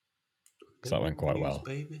 Because that went quite well.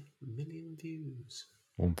 Baby. 1 million views.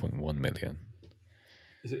 1.1 million.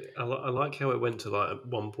 I like how it went to like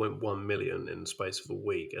 1.1 million in the space of a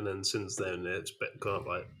week, and then since then it's gone up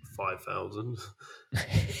like 5,000.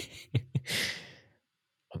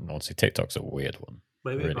 Honestly, TikTok's a weird one.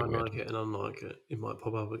 Maybe really if I like it and unlike it, it might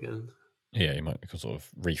pop up again. Yeah, you might sort of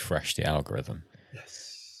refresh the algorithm.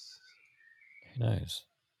 Yes. Who knows?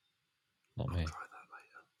 Not me. I'll try that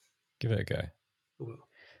later. Give it a go. I will.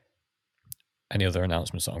 Any other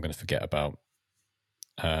announcements that I'm going to forget about?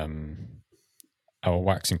 Our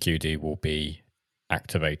waxing QD will be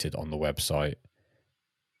activated on the website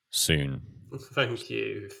soon. Thank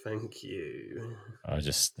you. Thank you. I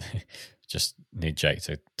just need Jake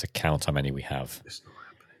to count how many we have, It's not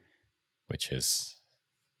happening. which is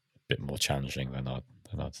a bit more challenging than I'd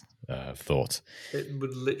thought. It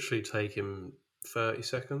would literally take him 30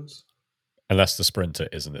 seconds. Unless the sprinter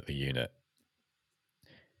isn't at the unit.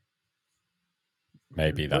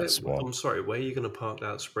 Maybe that's what. I'm sorry, where are you going to park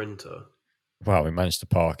that sprinter? Well, we managed to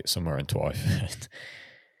park it somewhere in Twyford.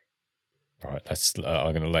 Right,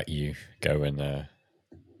 I'm going to let you go and have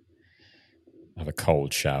a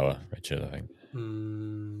cold shower, Richard, I think.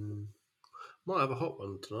 Might have a hot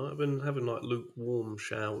one tonight. I've been having like lukewarm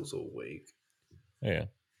showers all week. Yeah.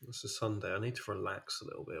 It's a Sunday. I need to relax a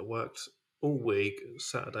little bit. I worked all week,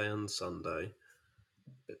 Saturday and Sunday. A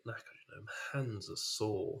bit knackered, you know. My hands are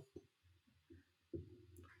sore.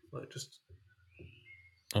 Like just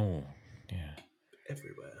Oh, yeah.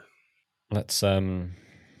 everywhere. Let's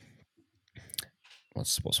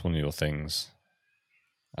what's one of your things?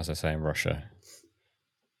 As I say in Russia.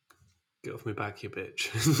 Get off my back, you bitch.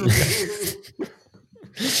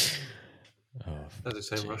 As I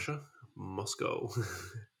say in Russia, Moscow.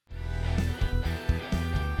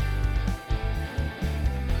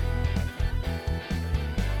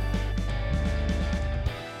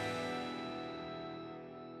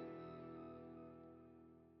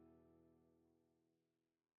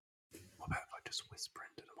 What about if I just whisper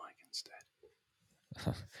into the mic instead?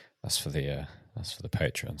 That's for the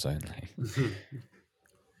patrons only.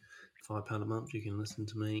 £5 a month, you can listen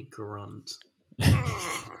to me grunt.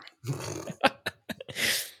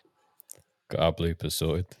 Got our bloopers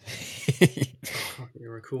sorted.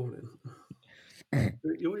 You're recording.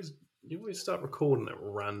 You always start recording at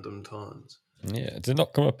random times. Yeah, it did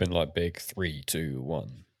not come up in like big 3, 2,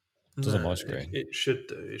 1. It does on my screen. It should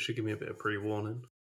do. It should give me a bit of pre-warning.